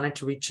hungry and wanted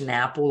to reach an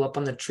apple up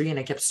on the tree, and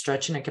it kept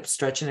stretching,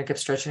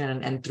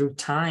 and through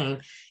time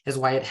is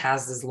why it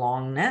has this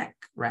long neck,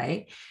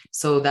 right?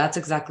 So that's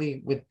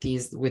exactly with the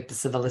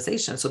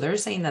civilization. So they're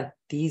saying that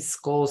these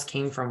skulls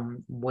came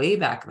from way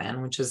back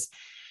then, which is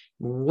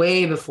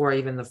way before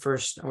even the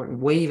first, or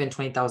way even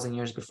 20,000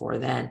 years before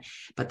then.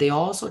 But they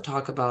also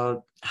talk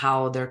about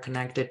how they're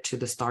connected to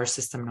the star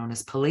system known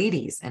as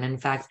Pleiades. And in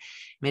fact,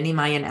 many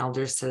Mayan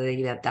elders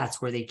say that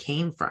that's where they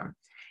came from.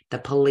 The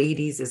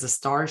Pleiades is a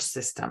star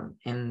system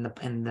in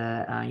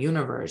the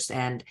universe.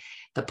 And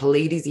the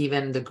Pleiades,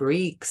 even the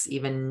Greeks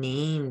even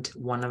named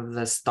one of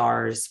the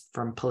stars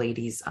from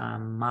Pleiades,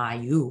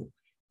 Mayu,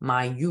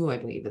 I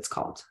believe it's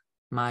called.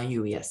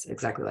 Mayu, yes,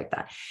 exactly like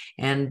that.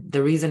 And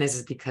the reason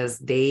is because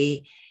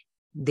they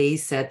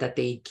said that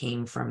they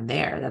came from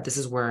there, that this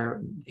is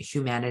where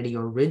humanity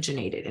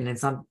originated. And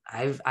it's not,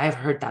 I've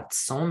heard that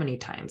so many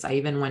times. I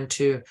even went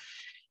to,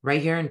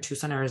 right here in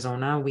Tucson,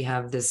 Arizona, we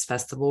have this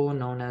festival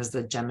known as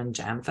the Gem and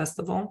Jam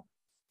Festival.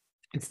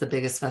 It's the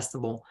biggest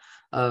festival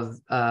of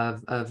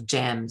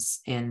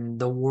jams in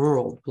the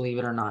world, believe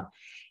it or not.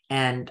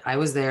 And I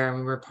was there,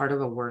 and we were part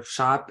of a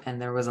workshop,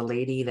 and there was a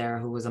lady there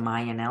who was a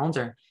Mayan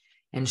elder.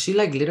 And she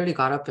like literally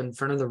got up in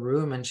front of the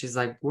room, and she's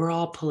like, we're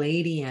all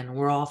Palladian.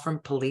 We're all from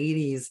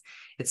Pleiades.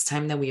 It's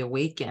time that we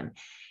awaken.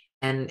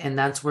 And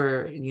that's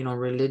where,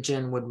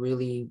 religion would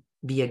really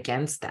be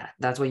against that.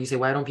 That's why you say,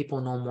 why don't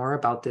people know more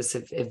about this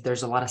if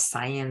there's a lot of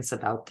science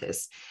about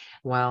this?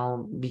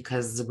 Well,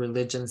 because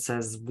religion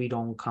says we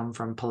don't come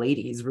from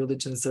Pleiades.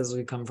 Religion says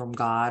we come from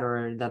God,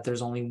 or that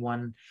there's only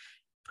one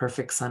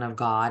perfect son of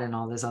God and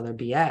all this other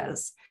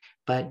BS.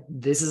 But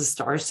this is a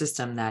star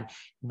system that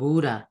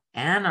Buddha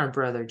and our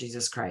brother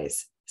Jesus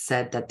Christ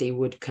said that they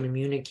would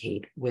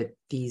communicate with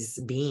these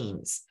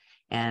beings.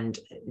 And,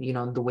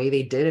 the way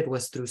they did it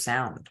was through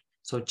sound.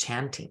 So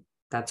chanting.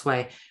 That's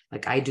why,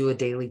 like, I do a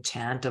daily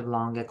chant of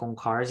Lange con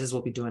Cars, is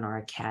what we do in our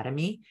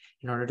academy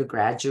in order to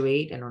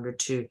graduate, in order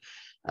to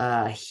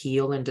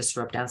heal and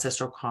disrupt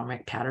ancestral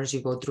karmic patterns.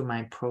 You go through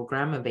my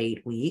program of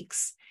 8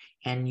 weeks,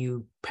 and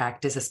you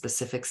practice a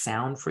specific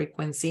sound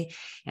frequency.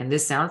 And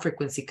this sound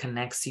frequency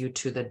connects you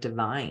to the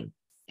divine.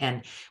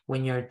 And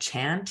when you're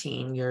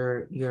chanting,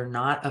 you're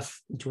not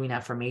doing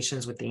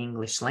affirmations with the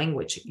English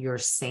language. You're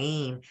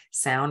saying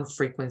sound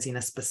frequency in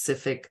a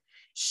specific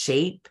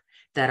shape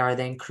that are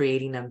then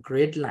creating a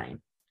grid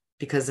line.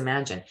 Because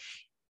imagine,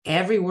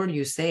 every word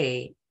you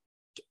say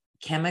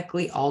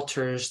chemically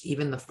alters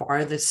even the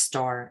farthest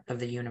star of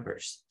the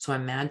universe. So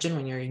imagine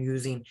when you're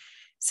using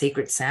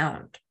sacred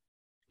sound,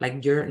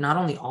 like you're not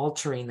only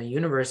altering the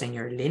universe and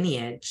your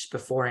lineage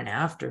before and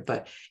after,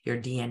 but your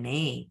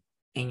DNA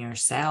and your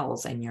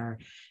cells and your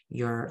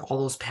all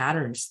those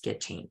patterns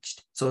get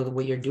changed. So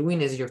what you're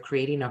doing is you're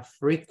creating a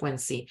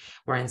frequency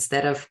where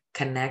instead of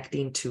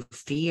connecting to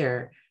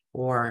fear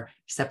or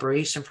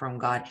separation from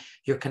God,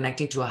 you're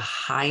connecting to a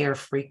higher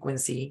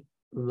frequency,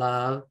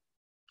 love,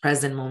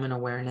 present moment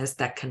awareness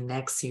that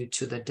connects you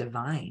to the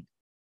divine.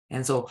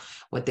 And so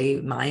what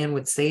Mayan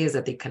would say is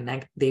that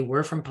they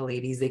were from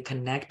Pleiades, they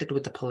connected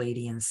with the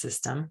Pleiadian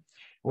system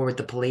or with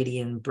the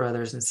Pleiadian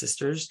brothers and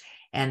sisters,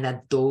 and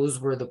that those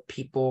were the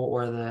people,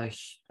 or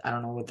I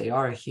don't know what they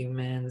are,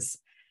 humans,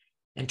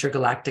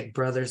 intergalactic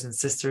brothers and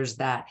sisters,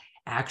 that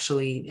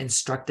actually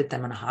instructed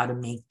them on how to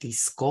make these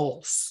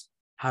skulls,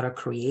 how to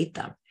create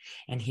them.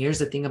 And here's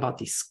the thing about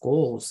these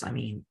skulls. I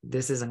mean,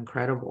 this is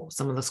incredible.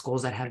 Some of the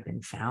skulls that have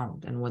been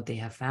found and what they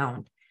have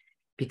found,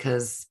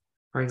 because,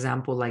 for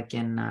example, like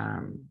in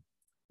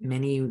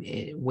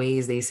many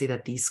ways, they say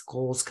that these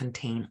skulls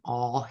contain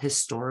all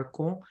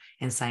historical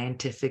and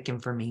scientific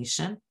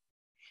information,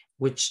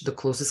 which the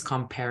closest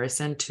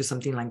comparison to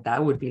something like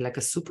that would be like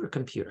a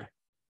supercomputer.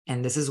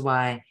 And this is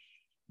why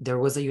there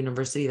was a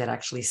university that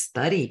actually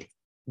studied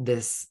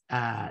these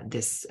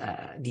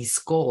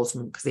skulls,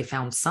 because they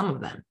found some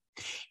of them,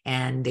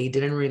 and they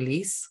didn't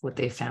release what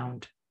they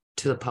found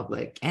to the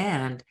public.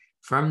 And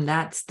from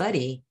that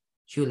study,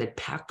 Hewlett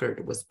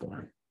Packard was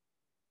born.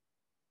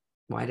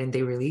 Why didn't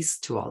they release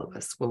to all of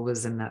us what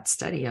was in that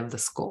study of the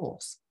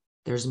skulls?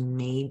 There's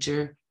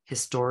major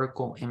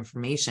historical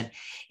information.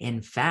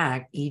 In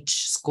fact,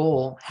 each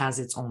skull has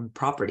its own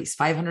properties.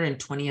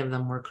 520 of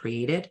them were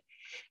created,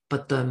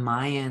 but the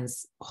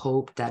Mayans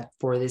hoped that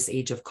for this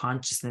age of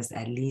consciousness,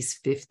 at least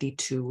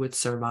 52 would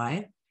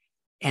survive,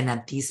 and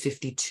that these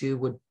 52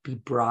 would be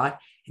brought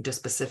into a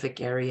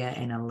specific area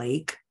in a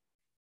lake,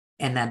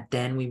 and that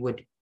then we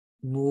would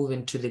move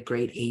into the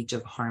great age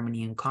of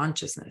harmony and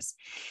consciousness.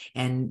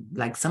 And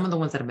like some of the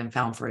ones that have been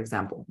found, for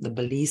example, the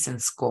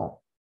Belizean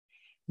skull,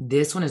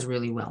 this one is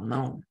really well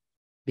known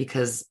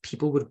because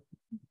people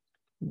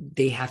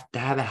they have to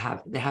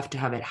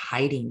have it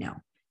hiding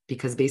now,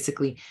 because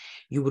basically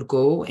you would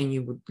go and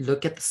you would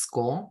look at the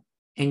skull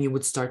and you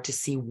would start to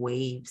see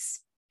waves.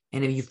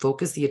 And if you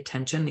focus the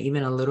attention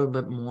even a little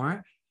bit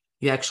more,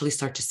 you actually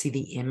start to see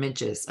the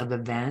images of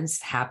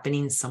events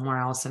happening somewhere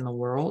else in the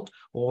world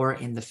or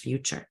in the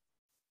future.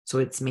 So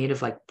it's made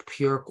of like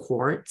pure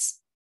quartz,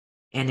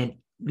 and it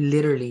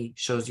literally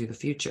shows you the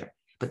future.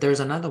 But there's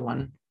another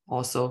one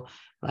also,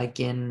 like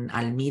in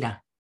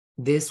Almira.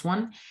 This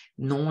one,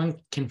 no one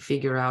can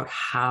figure out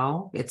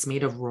how. It's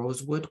made of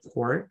rosewood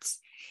quartz,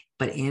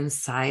 but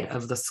inside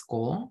of the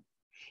skull,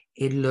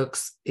 it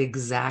looks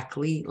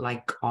exactly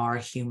like our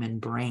human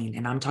brain.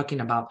 And I'm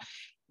talking about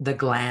the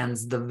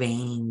glands, the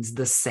veins,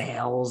 the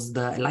cells,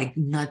 like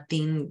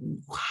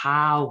nothing.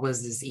 How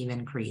was this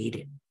even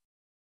created?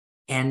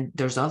 And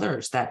there's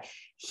others that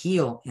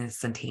heal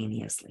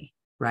instantaneously,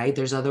 right?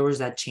 There's others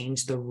that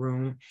change the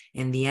room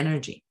in the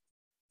energy.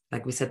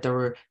 Like we said, there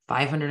were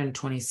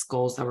 520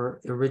 skulls that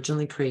were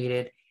originally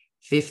created,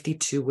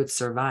 52 would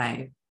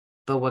survive.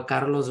 But what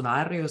Carlos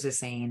Barrios is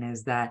saying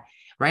is that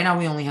right now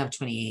we only have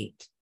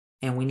 28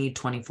 and we need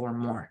 24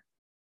 more.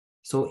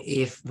 So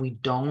if we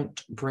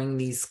don't bring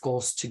these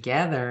skulls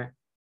together,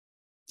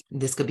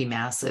 this could be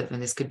massive,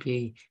 and this could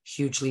be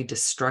hugely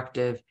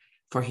destructive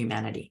for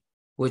humanity,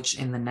 which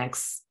in the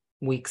next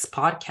week's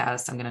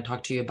podcast, I'm going to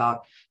talk to you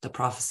about the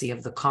prophecy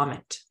of the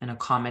comet and a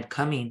comet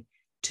coming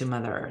to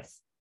Mother Earth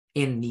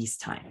in these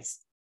times.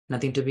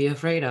 Nothing to be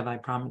afraid of, I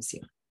promise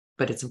you,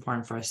 but it's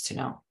important for us to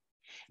know.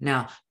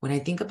 Now, when I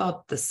think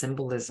about the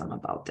symbolism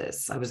about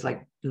this, I was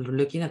like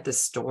looking at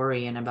this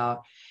story and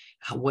about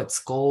what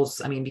skulls,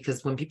 I mean,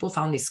 because when people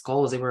found these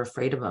skulls, they were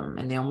afraid of them,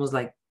 and they almost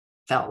like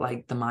felt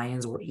like the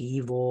Mayans were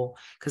evil.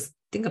 Because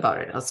think about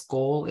it, a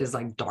skull is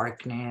like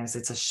darkness,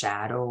 it's a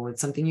shadow, it's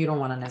something you don't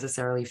want to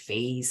necessarily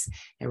face.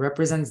 It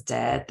represents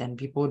death, and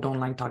people don't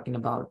like talking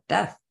about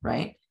death,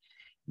 right?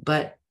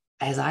 But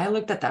as I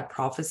looked at that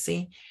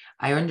prophecy,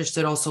 I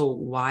understood also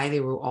why they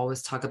will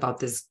always talk about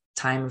this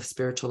time of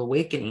spiritual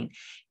awakening,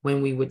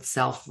 when we would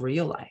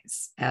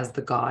self-realize as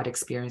the God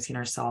experiencing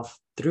ourselves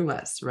through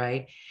us,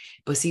 right?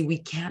 But see, we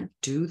can't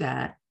do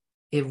that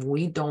if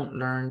we don't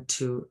learn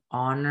to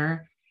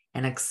honor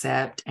and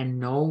accept and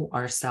know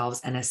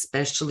ourselves, and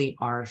especially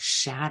our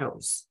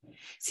shadows.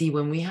 See,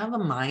 when we have a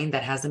mind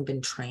that hasn't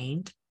been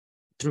trained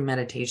through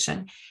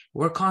meditation,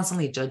 we're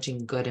constantly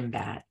judging good and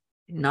bad,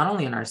 not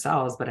only in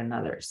ourselves, but in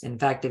others. In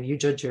fact, if you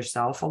judge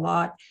yourself a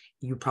lot,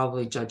 you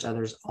probably judge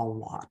others a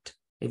lot.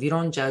 If you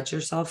don't judge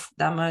yourself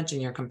that much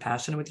and you're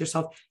compassionate with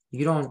yourself,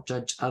 you don't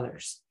judge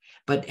others.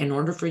 But in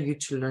order for you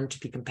to learn to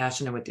be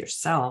compassionate with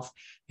yourself,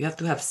 you have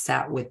to have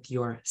sat with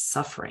your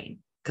suffering,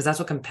 because that's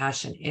what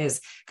compassion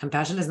is.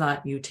 Compassion is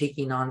not you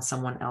taking on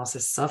someone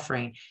else's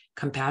suffering.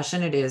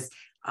 Compassion, it is,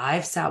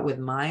 I've sat with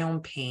my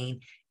own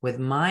pain, with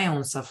my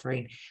own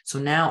suffering. So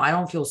now I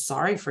don't feel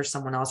sorry for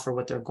someone else for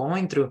what they're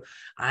going through.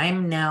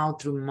 I'm now,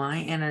 through my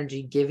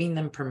energy, giving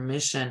them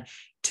permission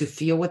to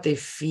feel what they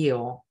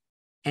feel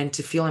and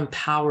to feel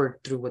empowered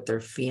through what they're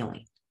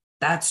feeling.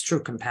 That's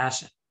true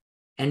compassion.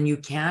 And you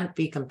can't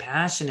be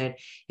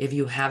compassionate if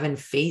you haven't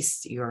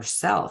faced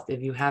yourself,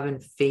 if you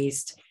haven't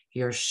faced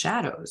your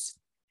shadows.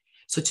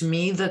 So to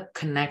me, the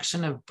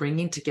connection of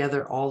bringing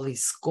together all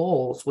these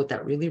skulls, what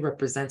that really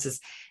represents is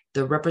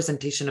the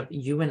representation of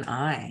you and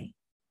I,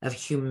 of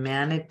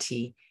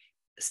humanity,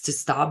 to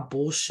stop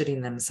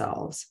bullshitting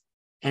themselves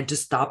and to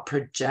stop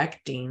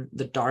projecting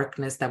the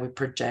darkness that we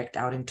project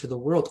out into the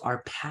world,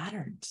 our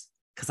patterns.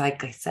 Because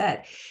like I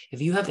said,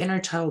 if you have inner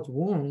child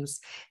wounds,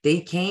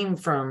 they came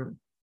from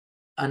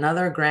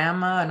another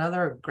grandma,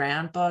 another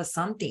grandpa,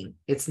 something.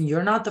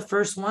 You're not the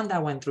first one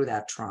that went through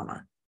that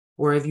trauma.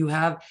 Or if you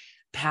have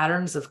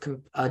patterns of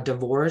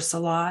divorce a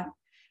lot,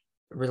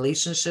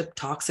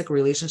 toxic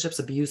relationships,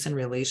 abuse in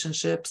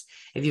relationships,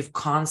 if you have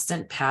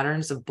constant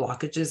patterns of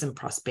blockages in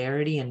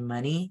prosperity and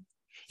money,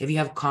 if you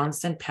have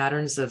constant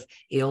patterns of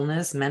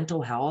illness,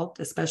 mental health,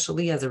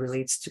 especially as it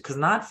relates to, because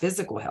not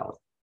physical health,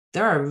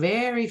 there are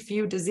very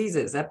few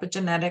diseases.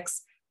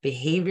 Epigenetics,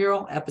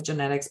 behavioral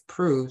epigenetics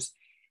proves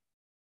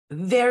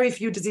very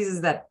few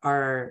diseases that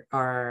are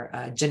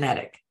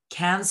genetic.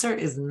 Cancer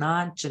is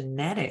not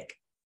genetic.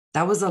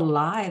 That was a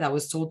lie that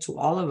was told to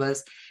all of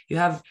us. You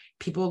have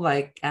people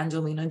like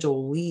Angelina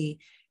Jolie,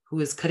 who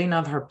is cutting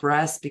off her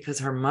breast because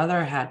her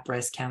mother had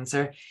breast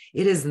cancer.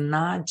 It is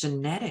not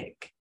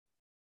genetic.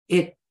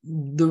 The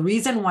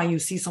reason why you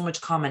see so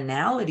much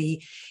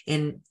commonality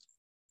in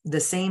the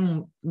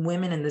same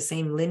women in the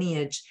same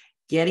lineage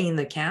getting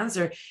the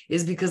cancer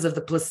is because of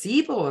the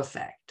placebo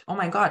effect. Oh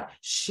my God,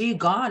 she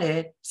got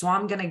it, so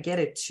I'm going to get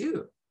it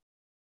too.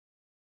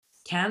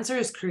 Cancer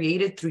is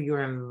created through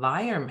your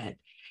environment.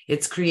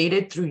 It's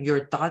created through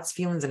your thoughts,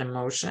 feelings, and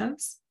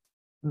emotions,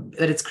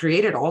 but it's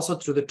created also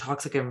through the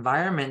toxic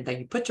environment that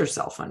you put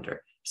yourself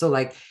under. So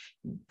like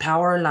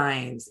power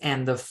lines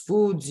and the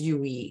foods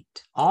you eat,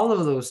 all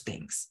of those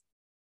things.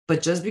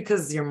 But just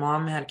because your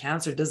mom had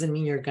cancer doesn't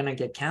mean you're going to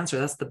get cancer.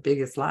 That's the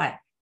biggest lie.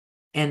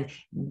 And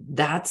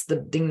that's the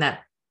thing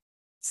that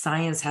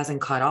science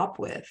hasn't caught up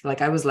with.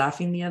 Like I was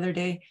laughing the other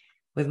day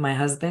with my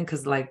husband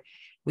because like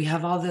we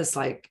have all this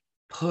like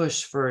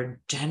push for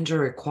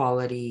gender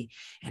equality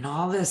and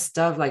all this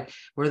stuff, like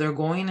where they're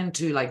going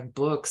into like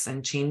books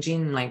and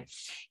changing like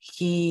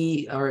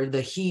he,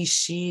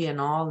 she,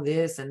 and all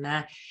this and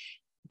that.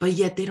 But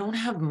yet they don't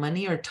have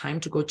money or time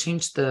to go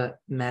change the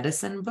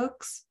medicine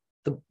books,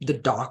 the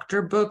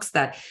doctor books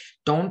that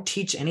don't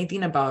teach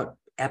anything about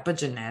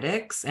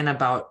epigenetics and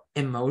about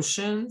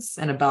emotions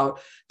and about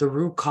the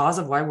root cause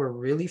of why we're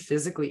really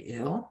physically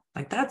ill.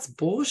 Like that's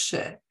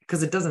bullshit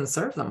because it doesn't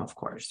serve them, of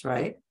course,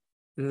 right?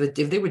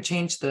 If they would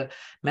change the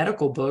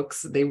medical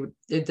books, it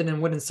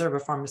wouldn't serve a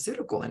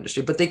pharmaceutical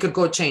industry, but they could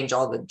go change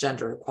all the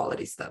gender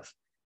equality stuff.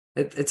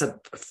 It's a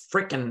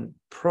freaking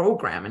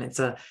program and it's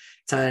an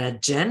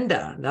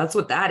agenda. That's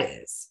what that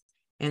is.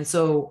 And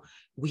so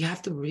we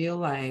have to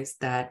realize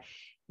that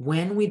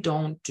when we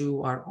don't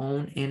do our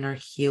own inner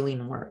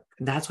healing work,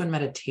 that's what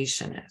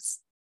meditation is.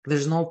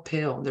 There's no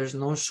pill, there's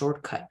no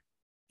shortcut.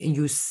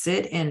 You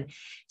sit in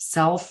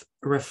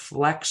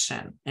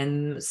self-reflection.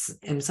 And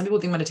some people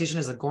think meditation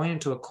is like going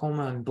into a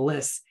coma and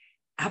bliss.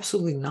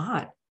 Absolutely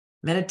not.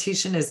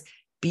 Meditation is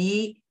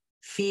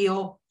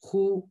feel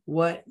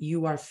what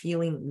you are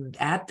feeling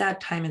at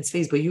that time and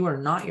space, but you are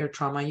not your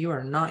trauma. You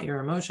are not your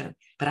emotion,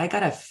 but I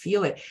got to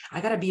feel it.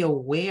 I got to be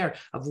aware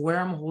of where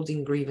I'm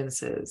holding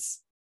grievances,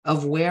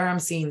 of where I'm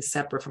seeing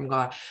separate from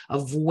God,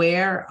 of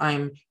where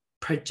I'm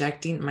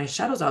projecting my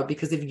shadows out.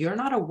 Because if you're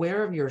not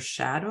aware of your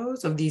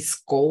shadows, of these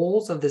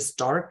skulls, of this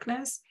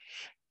darkness,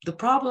 the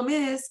problem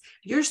is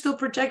you're still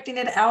projecting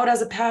it out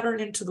as a pattern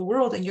into the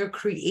world, and you're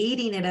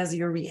creating it as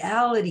your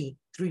reality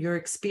through your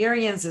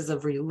experiences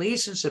of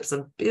relationships,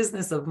 of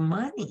business, of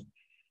money.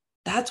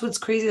 That's what's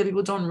crazy that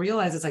people don't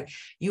realize. It's like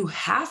you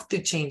have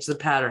to change the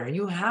pattern.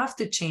 You have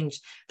to change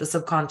the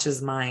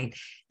subconscious mind,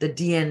 the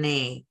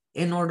DNA,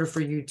 in order for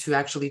you to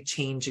actually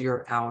change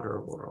your outer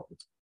world.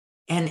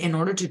 And in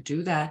order to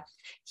do that,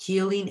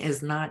 healing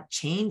is not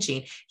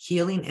changing.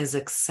 Healing is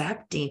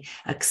accepting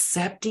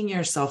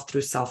yourself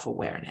through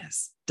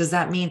self-awareness. Does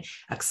that mean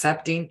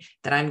accepting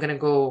that I'm going to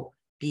go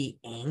be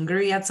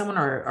angry at someone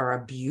or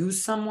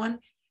abuse someone?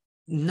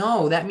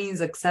 No, that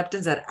means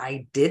acceptance that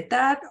I did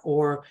that,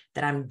 or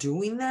that I'm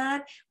doing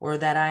that, or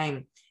that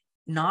I'm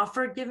not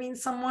forgiving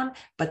someone,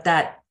 but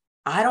that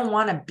I don't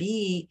want to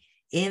be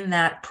in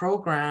that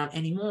program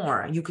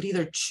anymore. You could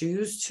either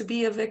choose to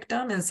be a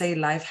victim and say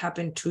life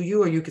happened to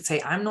you, or you could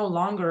say, I'm no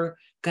longer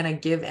going to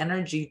give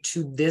energy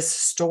to this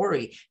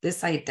story,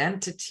 this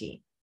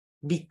identity,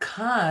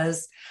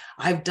 because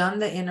I've done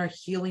the inner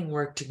healing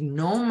work to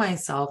know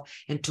myself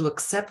and to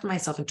accept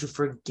myself and to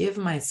forgive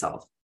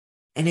myself.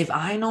 And if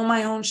I know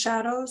my own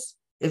shadows,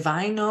 if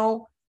I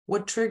know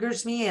what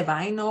triggers me, if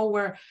I know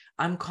where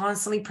I'm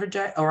constantly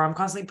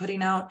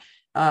putting out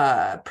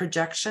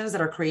projections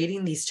that are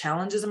creating these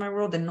challenges in my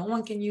world, then no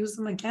one can use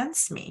them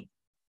against me.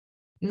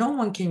 No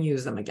one can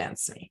use them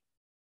against me.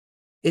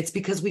 It's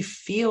because we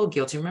feel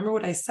guilty. Remember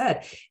what I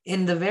said,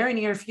 in the very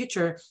near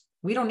future,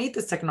 we don't need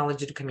this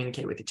technology to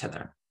communicate with each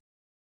other.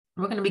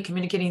 We're going to be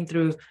communicating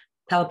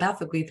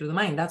telepathically through the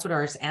mind. That's what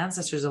our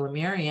ancestors, the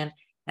Lemurian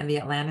and the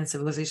Atlantean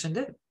civilization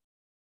did.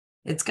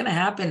 It's going to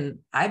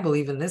happen, I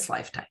believe, in this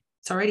lifetime.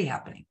 It's already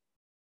happening,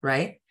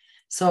 right?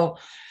 So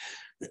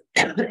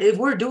if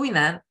we're doing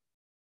that,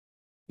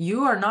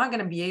 you are not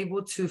going to be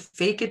able to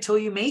fake it till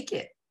you make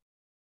it.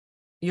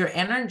 Your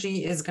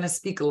energy is going to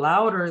speak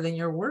louder than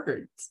your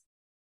words.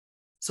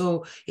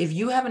 So if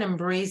you haven't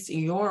embraced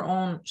your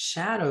own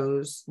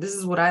shadows, this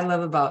is what I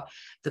love about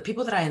the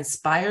people that I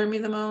inspire me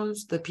the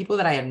most, the people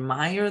that I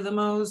admire the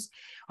most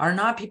are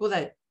not people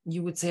that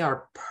you would say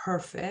are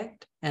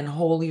perfect and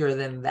holier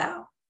than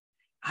thou.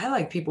 I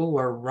like people who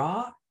are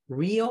raw,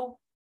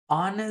 real,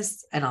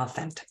 honest, and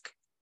authentic.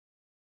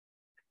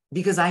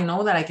 Because I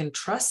know that I can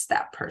trust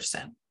that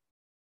person.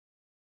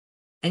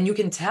 And you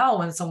can tell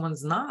when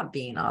someone's not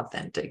being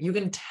authentic. You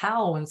can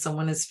tell when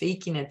someone is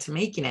faking it to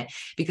making it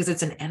because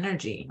it's an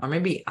energy. Or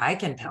maybe I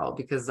can tell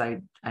because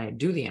I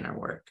do the inner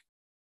work.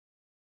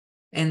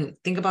 And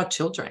think about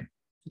children.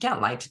 You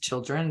can't lie to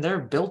children. They're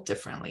built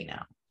differently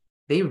now.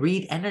 They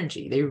read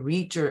energy. They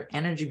read your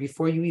energy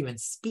before you even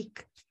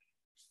speak.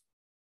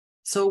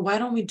 So why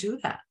don't we do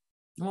that?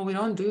 Well, we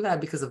don't do that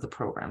because of the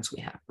programs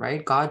we have,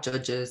 right? God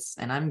judges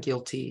and I'm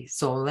guilty.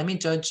 So let me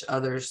judge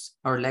others,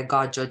 or let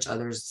God judge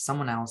others,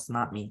 someone else,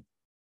 not me.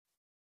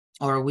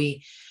 Or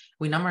we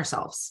numb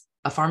ourselves.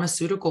 A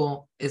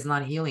pharmaceutical is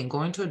not healing.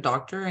 Going to a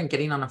doctor and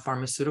getting on a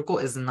pharmaceutical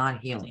is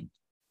not healing.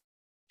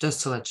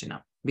 Just to let you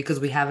know, because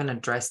we haven't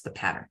addressed the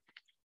pattern.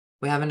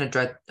 We haven't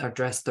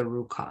addressed the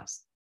root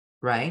cause,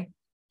 right?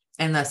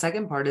 And the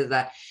second part is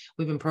that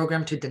we've been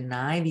programmed to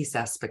deny these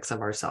aspects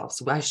of ourselves.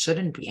 So I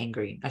shouldn't be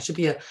angry. I should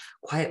be a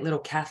quiet little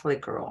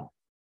Catholic girl.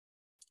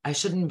 I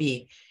shouldn't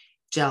be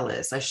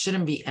jealous. I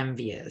shouldn't be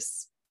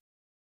envious.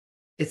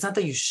 It's not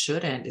that you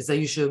shouldn't, it's that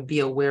you should be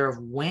aware of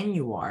when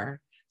you are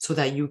so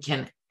that you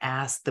can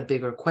ask the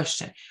bigger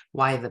question,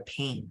 why the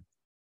pain?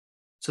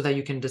 So that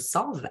you can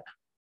dissolve that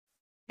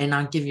and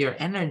not give your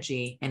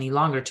energy any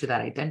longer to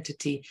that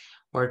identity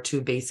or to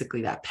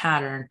basically that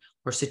pattern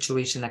or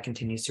situation that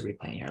continues to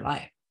replay in your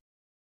life.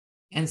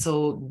 And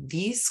so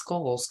these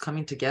skulls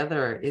coming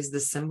together is the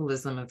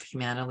symbolism of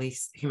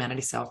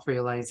humanity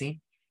self-realizing,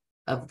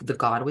 of the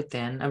God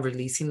within, of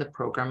releasing the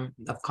program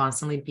of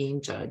constantly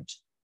being judged,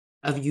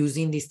 of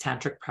using these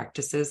tantric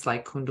practices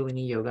like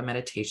Kundalini yoga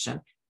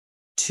meditation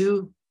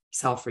to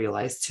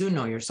self-realize, to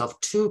know yourself,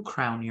 to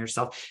crown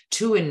yourself,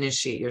 to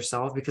initiate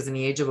yourself, because in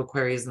the age of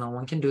Aquarius, no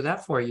one can do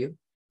that for you.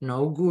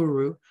 No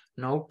guru,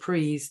 no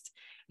priest,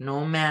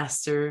 no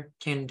master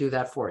can do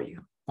that for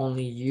you.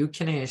 Only you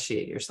can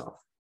initiate yourself.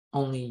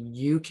 Only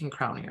you can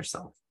crown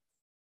yourself.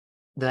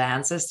 The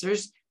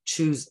ancestors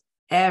choose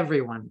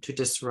everyone to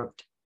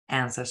disrupt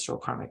ancestral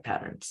karmic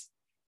patterns.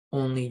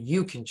 Only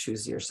you can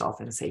choose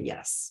yourself and say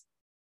yes.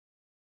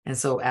 And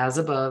so as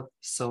above,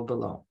 so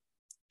below,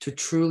 to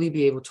truly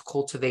be able to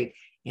cultivate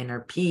inner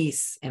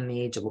peace in the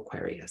age of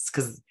Aquarius,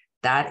 because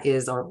that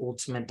is our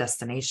ultimate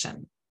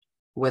destination.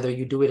 Whether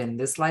you do it in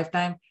this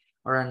lifetime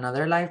or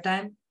another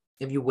lifetime,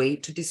 if you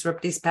wait to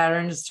disrupt these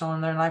patterns till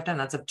another lifetime,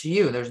 that's up to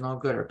you. There's no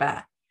good or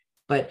bad.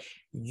 But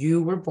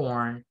you were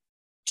born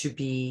to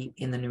be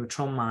in the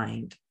neutral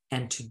mind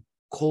and to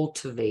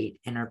cultivate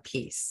inner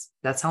peace.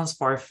 That sounds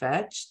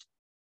far-fetched.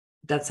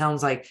 That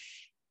sounds like,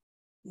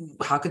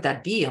 how could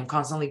that be? I'm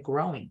constantly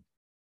growing.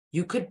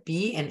 You could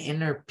be in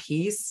inner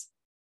peace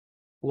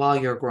while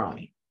you're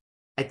growing.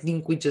 I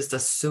think we just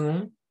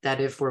assume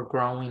that if we're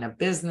growing a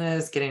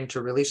business, getting into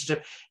a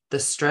relationship, the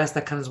stress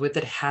that comes with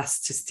it has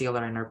to steal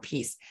our inner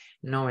peace.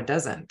 No, it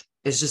doesn't.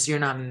 It's just you're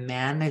not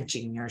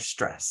managing your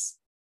stress.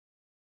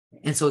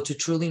 And so to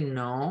truly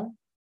know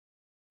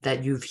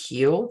that you've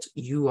healed,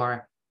 you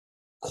are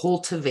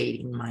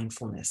cultivating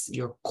mindfulness.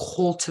 You're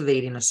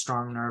cultivating a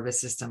strong nervous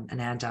system,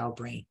 an agile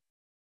brain.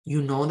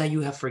 You know that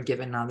you have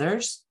forgiven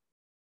others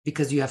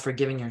because you have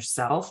forgiven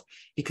yourself,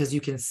 because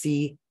you can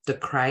see the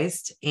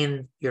Christ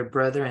in your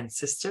brother and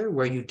sister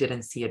where you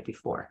didn't see it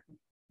before,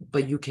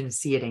 but you can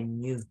see it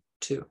in you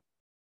too.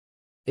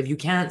 If you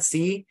can't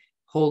see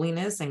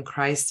holiness and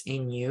Christ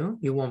in you,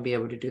 you won't be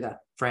able to do that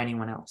for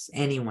anyone else,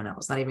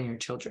 not even your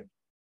children,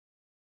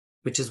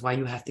 which is why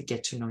you have to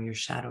get to know your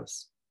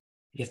shadows.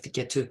 You have to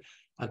get to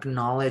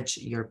acknowledge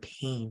your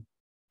pain,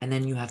 and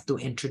then you have to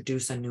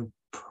introduce a new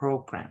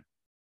program,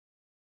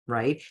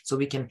 right? So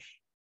we can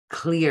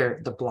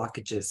clear the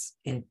blockages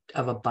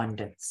of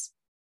abundance,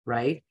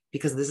 right?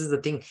 Because this is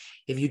the thing.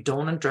 If you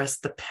don't address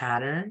the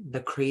pattern,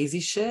 the crazy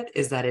shit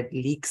is that it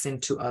leaks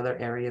into other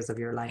areas of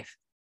your life.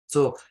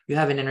 So you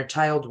have an inner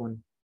child wound.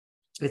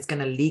 It's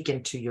going to leak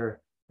into your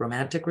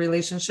romantic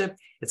relationship.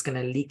 It's going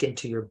to leak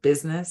into your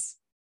business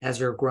as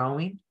you're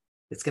growing.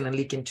 It's going to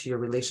leak into your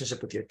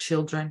relationship with your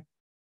children.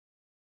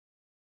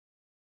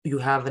 You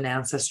have an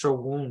ancestral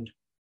wound,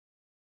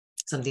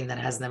 something that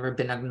has never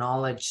been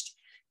acknowledged,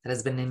 that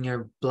has been in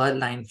your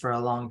bloodline for a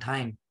long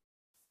time.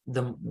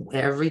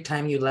 Every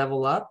time you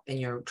level up and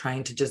you're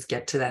trying to just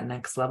get to that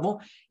next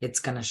level, it's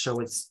going to show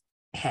its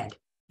head.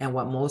 And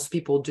what most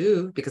people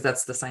do, because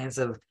that's the science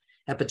of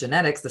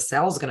epigenetics, the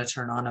cell is going to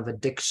turn on of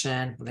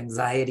addiction, of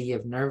anxiety,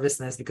 of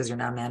nervousness, because you're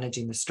not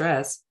managing the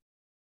stress.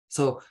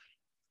 So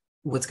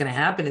what's going to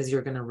happen is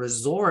you're going to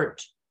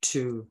resort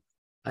to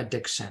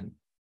addiction,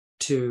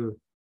 to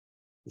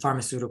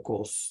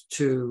pharmaceuticals,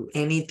 to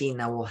anything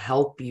that will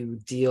help you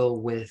deal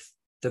with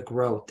the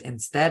growth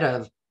instead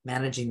of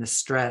managing the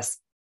stress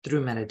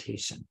through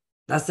meditation.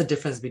 That's the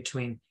difference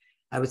between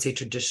I would say,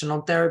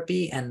 traditional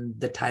therapy and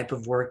the type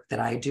of work that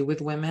I do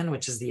with women,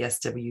 which is the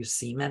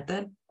SWC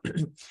method.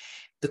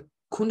 The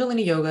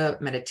Kundalini yoga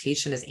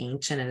meditation is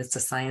ancient and it's the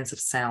science of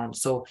sound.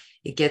 So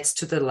it gets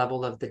to the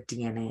level of the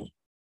DNA.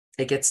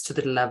 It gets to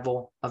the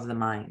level of the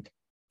mind.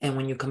 And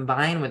when you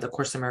combine with the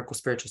Course in Miracles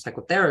Spiritual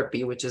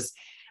Psychotherapy, which is,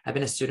 I've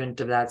been a student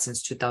of that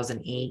since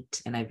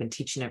 2008, and I've been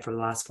teaching it for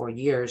the last 4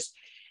 years.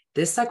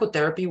 This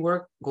psychotherapy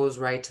work goes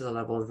right to the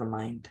level of the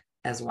mind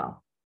as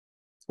well,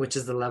 which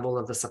is the level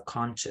of the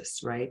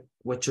subconscious, right?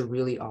 What you're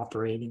really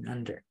operating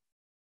under.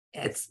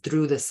 It's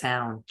through the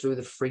sound, through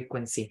the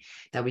frequency,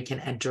 that we can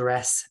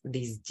address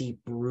these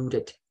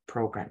deep-rooted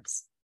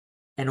programs.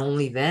 And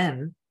only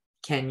then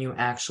can you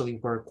actually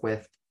work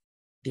with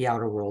the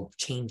outer world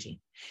changing.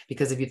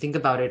 Because if you think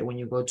about it, when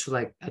you go to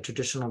like a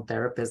traditional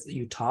therapist,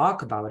 you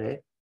talk about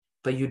it,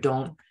 but you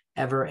don't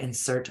ever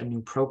insert a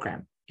new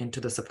program into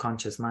the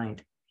subconscious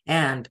mind.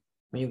 And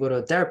when you go to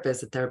a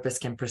therapist, the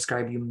therapist can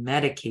prescribe you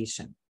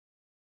medication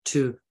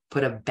to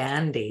put a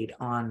Band-Aid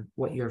on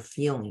what you're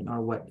feeling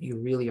or what you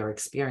really are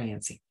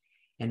experiencing.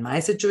 In my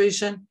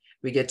situation,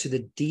 we get to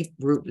the deep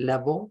root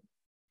level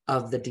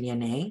of the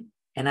DNA,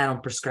 and I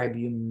don't prescribe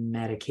you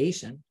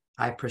medication.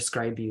 I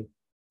prescribe you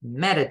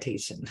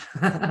meditation.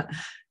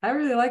 I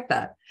really like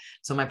that.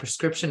 So my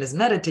prescription is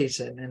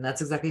meditation. And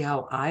that's exactly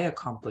how I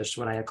accomplished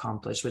what I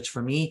accomplished, which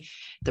for me,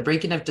 the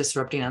breaking of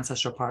disrupting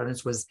ancestral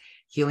patterns was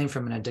healing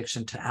from an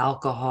addiction to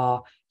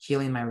alcohol,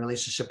 healing my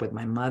relationship with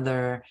my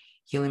mother,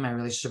 healing my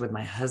relationship with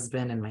my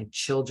husband and my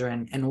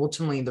children. And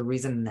ultimately, the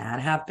reason that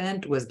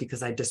happened was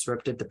because I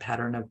disrupted the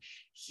pattern of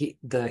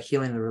the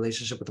healing the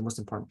relationship with the most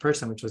important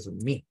person, which was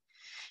with me.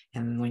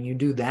 And when you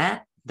do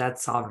that,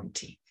 that's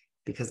sovereignty,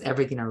 because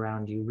everything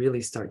around you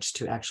really starts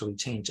to actually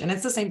change. And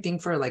it's the same thing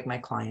for like my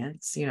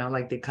clients, you know,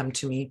 like they come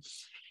to me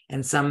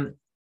and some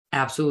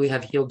absolutely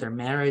have healed their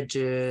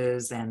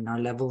marriages and are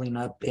leveling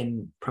up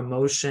in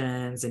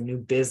promotions and new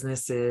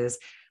businesses.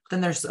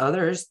 Then there's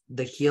others,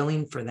 the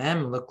healing for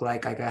them look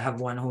like I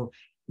have one who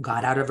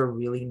got out of a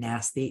really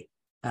nasty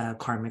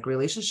karmic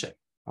relationship,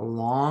 a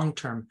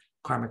long-term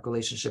karmic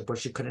relationship where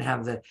she didn't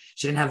have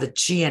the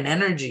chi and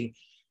energy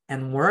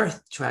and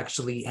worth to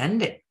actually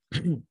end it.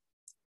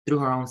 Through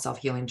her own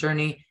self-healing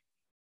journey,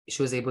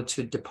 she was able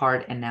to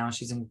depart, and now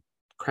she's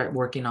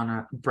working on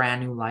a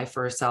brand new life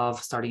for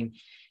herself, starting,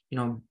 you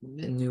know,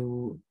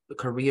 new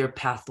career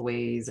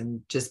pathways,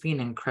 and just being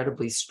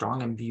incredibly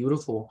strong and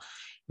beautiful,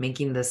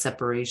 making the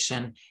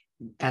separation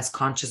as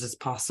conscious as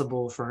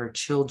possible for her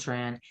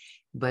children,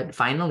 but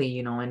finally,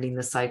 you know, ending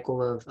the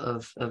cycle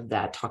of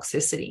that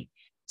toxicity.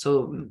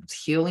 So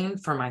healing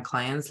for my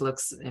clients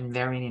looks in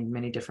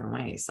many different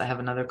ways. I have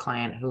another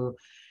client who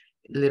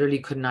literally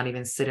could not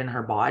even sit in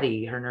her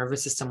body. Her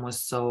nervous system was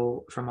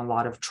so, from a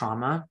lot of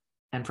trauma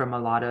and from a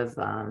lot of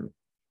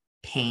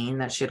pain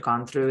that she had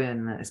gone through,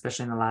 and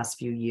especially in the last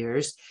few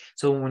years.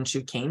 So when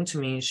she came to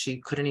me, she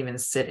couldn't even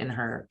sit in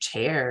her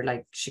chair.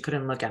 Like she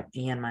couldn't look at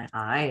me in my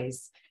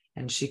eyes,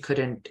 and she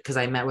couldn't, because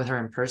I met with her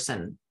in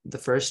person the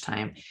first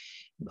time.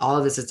 All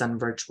of this is done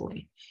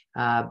virtually.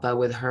 But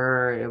with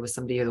her, it was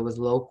somebody that was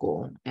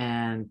local,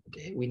 and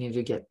we needed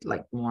to get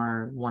like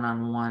more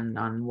one-on-one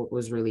on what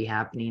was really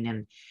happening.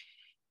 And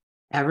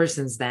ever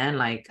since then,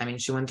 like, I mean,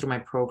 she went through my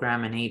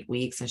program in 8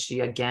 weeks, and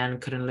she again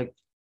couldn't look,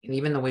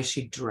 even the way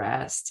she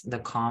dressed, the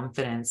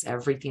confidence,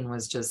 everything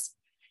was just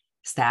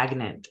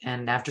stagnant.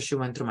 And after she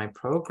went through my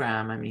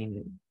program, I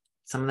mean,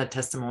 some of the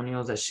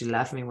testimonials that she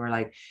left me were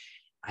like,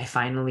 I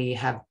finally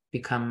have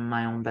become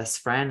my own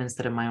best friend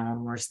instead of my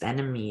own worst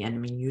enemy. And I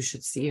mean, you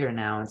should see her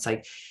now. It's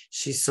like,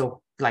 she's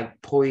so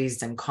like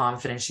poised and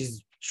confident.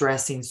 She's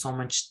dressing so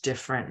much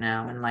different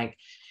now. And like,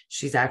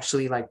 she's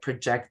actually like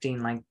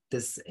projecting like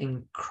this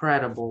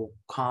incredible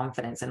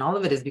confidence. And all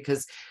of it is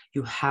because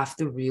you have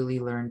to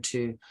really learn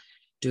to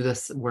do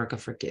this work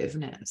of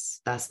forgiveness.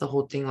 That's the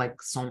whole thing.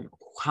 Like, so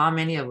how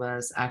many of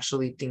us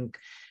actually think,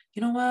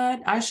 you know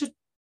what, I should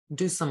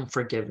do some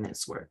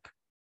forgiveness work?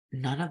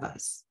 None of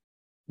us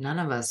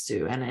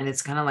do. And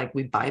it's kind of like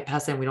we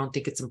bypass it and we don't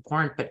think it's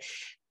important. But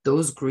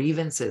those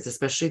grievances,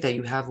 especially that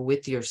you have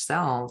with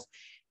yourself,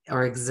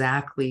 are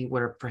exactly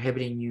what are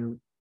prohibiting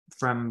you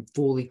from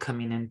fully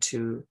coming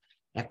into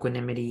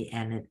equanimity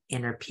and an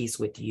inner peace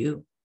with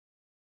you.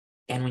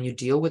 And when you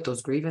deal with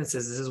those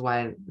grievances, this is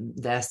why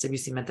the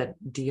SWC method,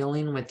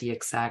 dealing with the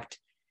exact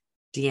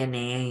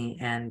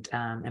DNA and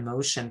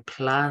emotion,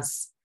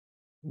 plus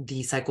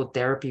the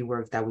psychotherapy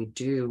work that we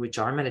do, which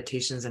are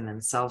meditations in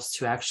themselves,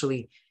 to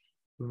actually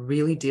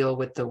really deal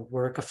with the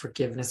work of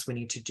forgiveness we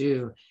need to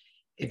do,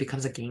 it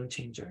becomes a game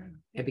changer.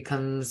 It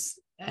becomes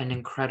an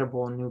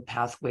incredible new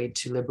pathway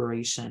to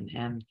liberation.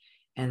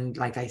 And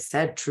like I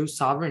said, true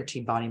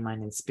sovereignty, body,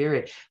 mind, and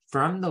spirit,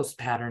 from those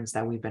patterns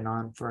that we've been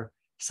on for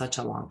such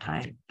a long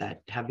time,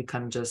 that have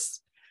become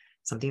just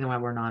something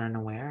that we're not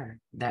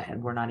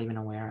even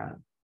aware of.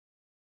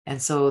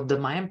 And so the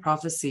Mayan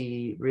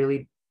prophecy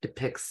really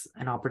depicts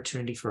an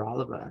opportunity for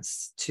all of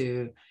us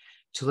to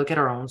look at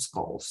our own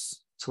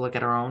skulls, to look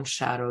at our own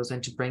shadows,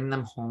 and to bring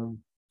them home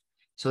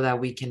so that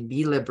we can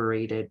be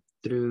liberated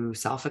through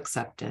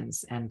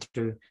self-acceptance and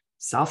through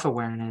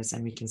self-awareness,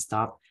 and we can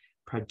stop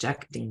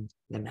projecting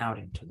them out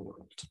into the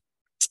world.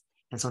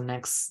 And so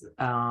next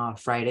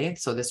Friday,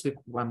 so this week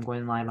I'm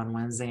going live on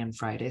Wednesday and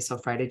Friday. So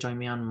Friday, join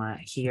me on my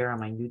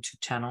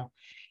YouTube channel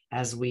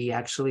as we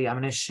actually,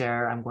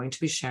 I'm going to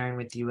be sharing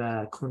with you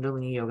a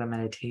Kundalini yoga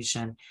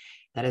meditation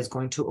that is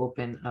going to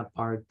open up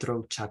our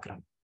throat chakra.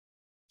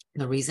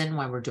 The reason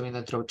why we're doing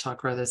the throat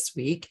chakra this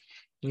week,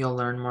 you'll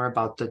learn more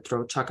about the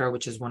throat chakra,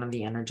 which is one of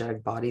the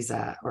energetic bodies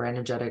or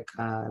energetic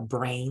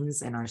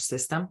brains in our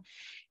system,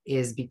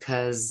 is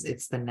because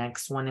it's the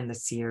next one in the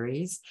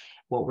series.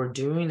 What we're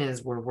doing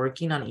is we're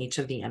working on each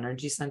of the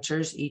energy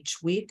centers each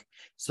week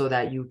so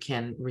that you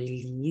can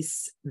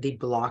release the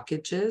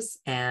blockages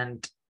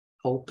and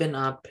open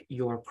up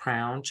your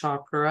crown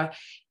chakra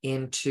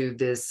into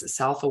this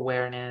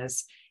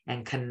self-awareness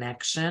and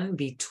connection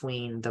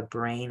between the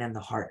brain and the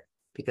heart,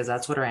 because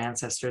that's what our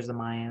ancestors, the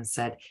Mayans,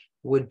 said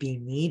would be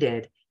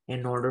needed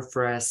in order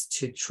for us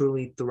to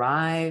truly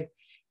thrive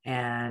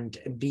and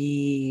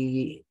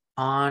be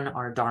on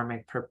our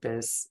dharmic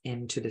purpose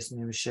into this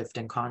new shift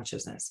in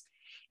consciousness.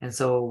 And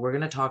so we're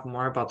going to talk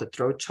more about the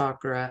throat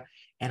chakra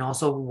and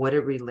also what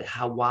it really,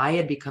 why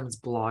it becomes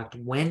blocked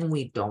when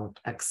we don't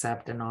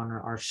accept and honor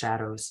our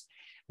shadows,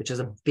 which is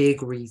a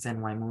big reason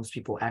why most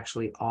people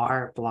actually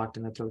are blocked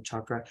in the throat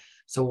chakra.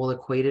 So we'll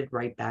equate it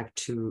right back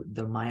to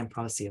the Mayan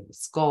prophecy of the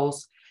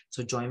skulls.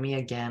 So join me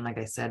again, like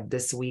I said,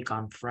 this week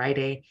on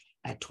Friday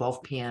at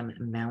 12 p.m.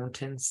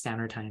 Mountain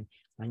Standard Time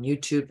on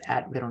YouTube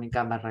at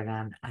Veronica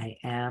Barragan I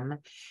am,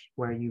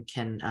 where you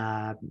can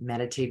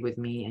meditate with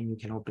me and you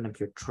can open up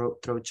your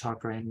throat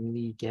chakra and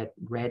really get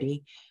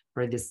ready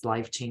for this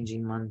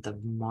life-changing month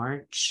of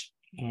March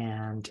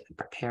and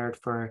prepared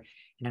for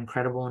an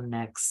incredible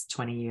next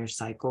 20-year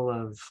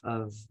cycle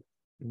of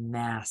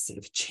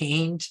massive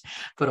change,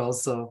 but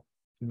also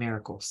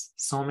miracles.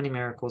 So many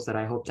miracles that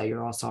I hope that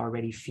you're also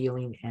already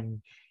feeling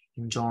and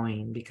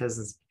enjoying,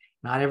 because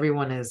not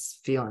everyone is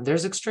feeling.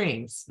 There's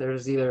extremes.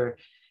 There's either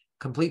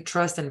complete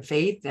trust and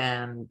faith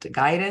and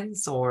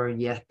guidance, or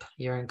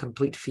you're in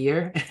complete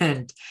fear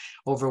and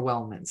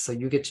overwhelmment. So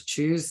you get to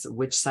choose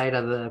which side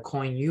of the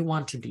coin you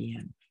want to be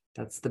in.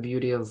 That's the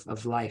beauty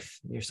of life.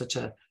 You're such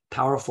a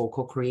powerful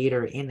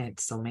co-creator in it.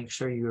 So make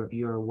sure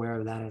you're aware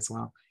of that as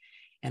well.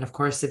 And of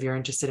course, if you're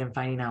interested in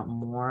finding out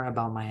more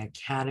about my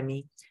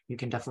academy, you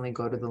can definitely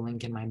go to the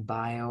link in my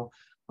bio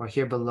or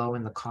here below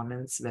in the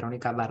comments,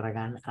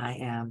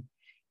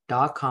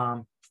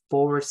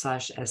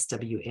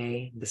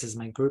 veronicabarraganiam.com/SWA. This is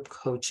my group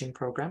coaching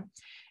program,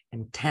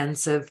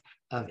 intensive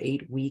of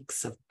 8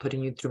 weeks of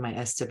putting you through my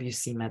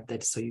SWC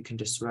method so you can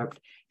disrupt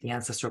the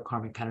ancestral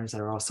karmic patterns that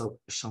are also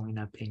showing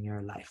up in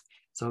your life.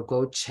 So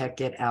go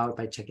check it out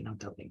by checking out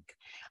the link.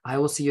 I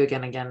will see you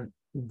again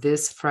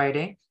this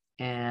Friday,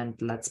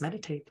 and let's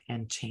meditate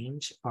and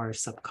change our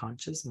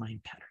subconscious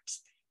mind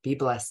patterns. Be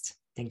blessed.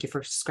 Thank you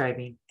for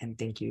subscribing and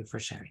thank you for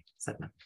sharing. Satnam.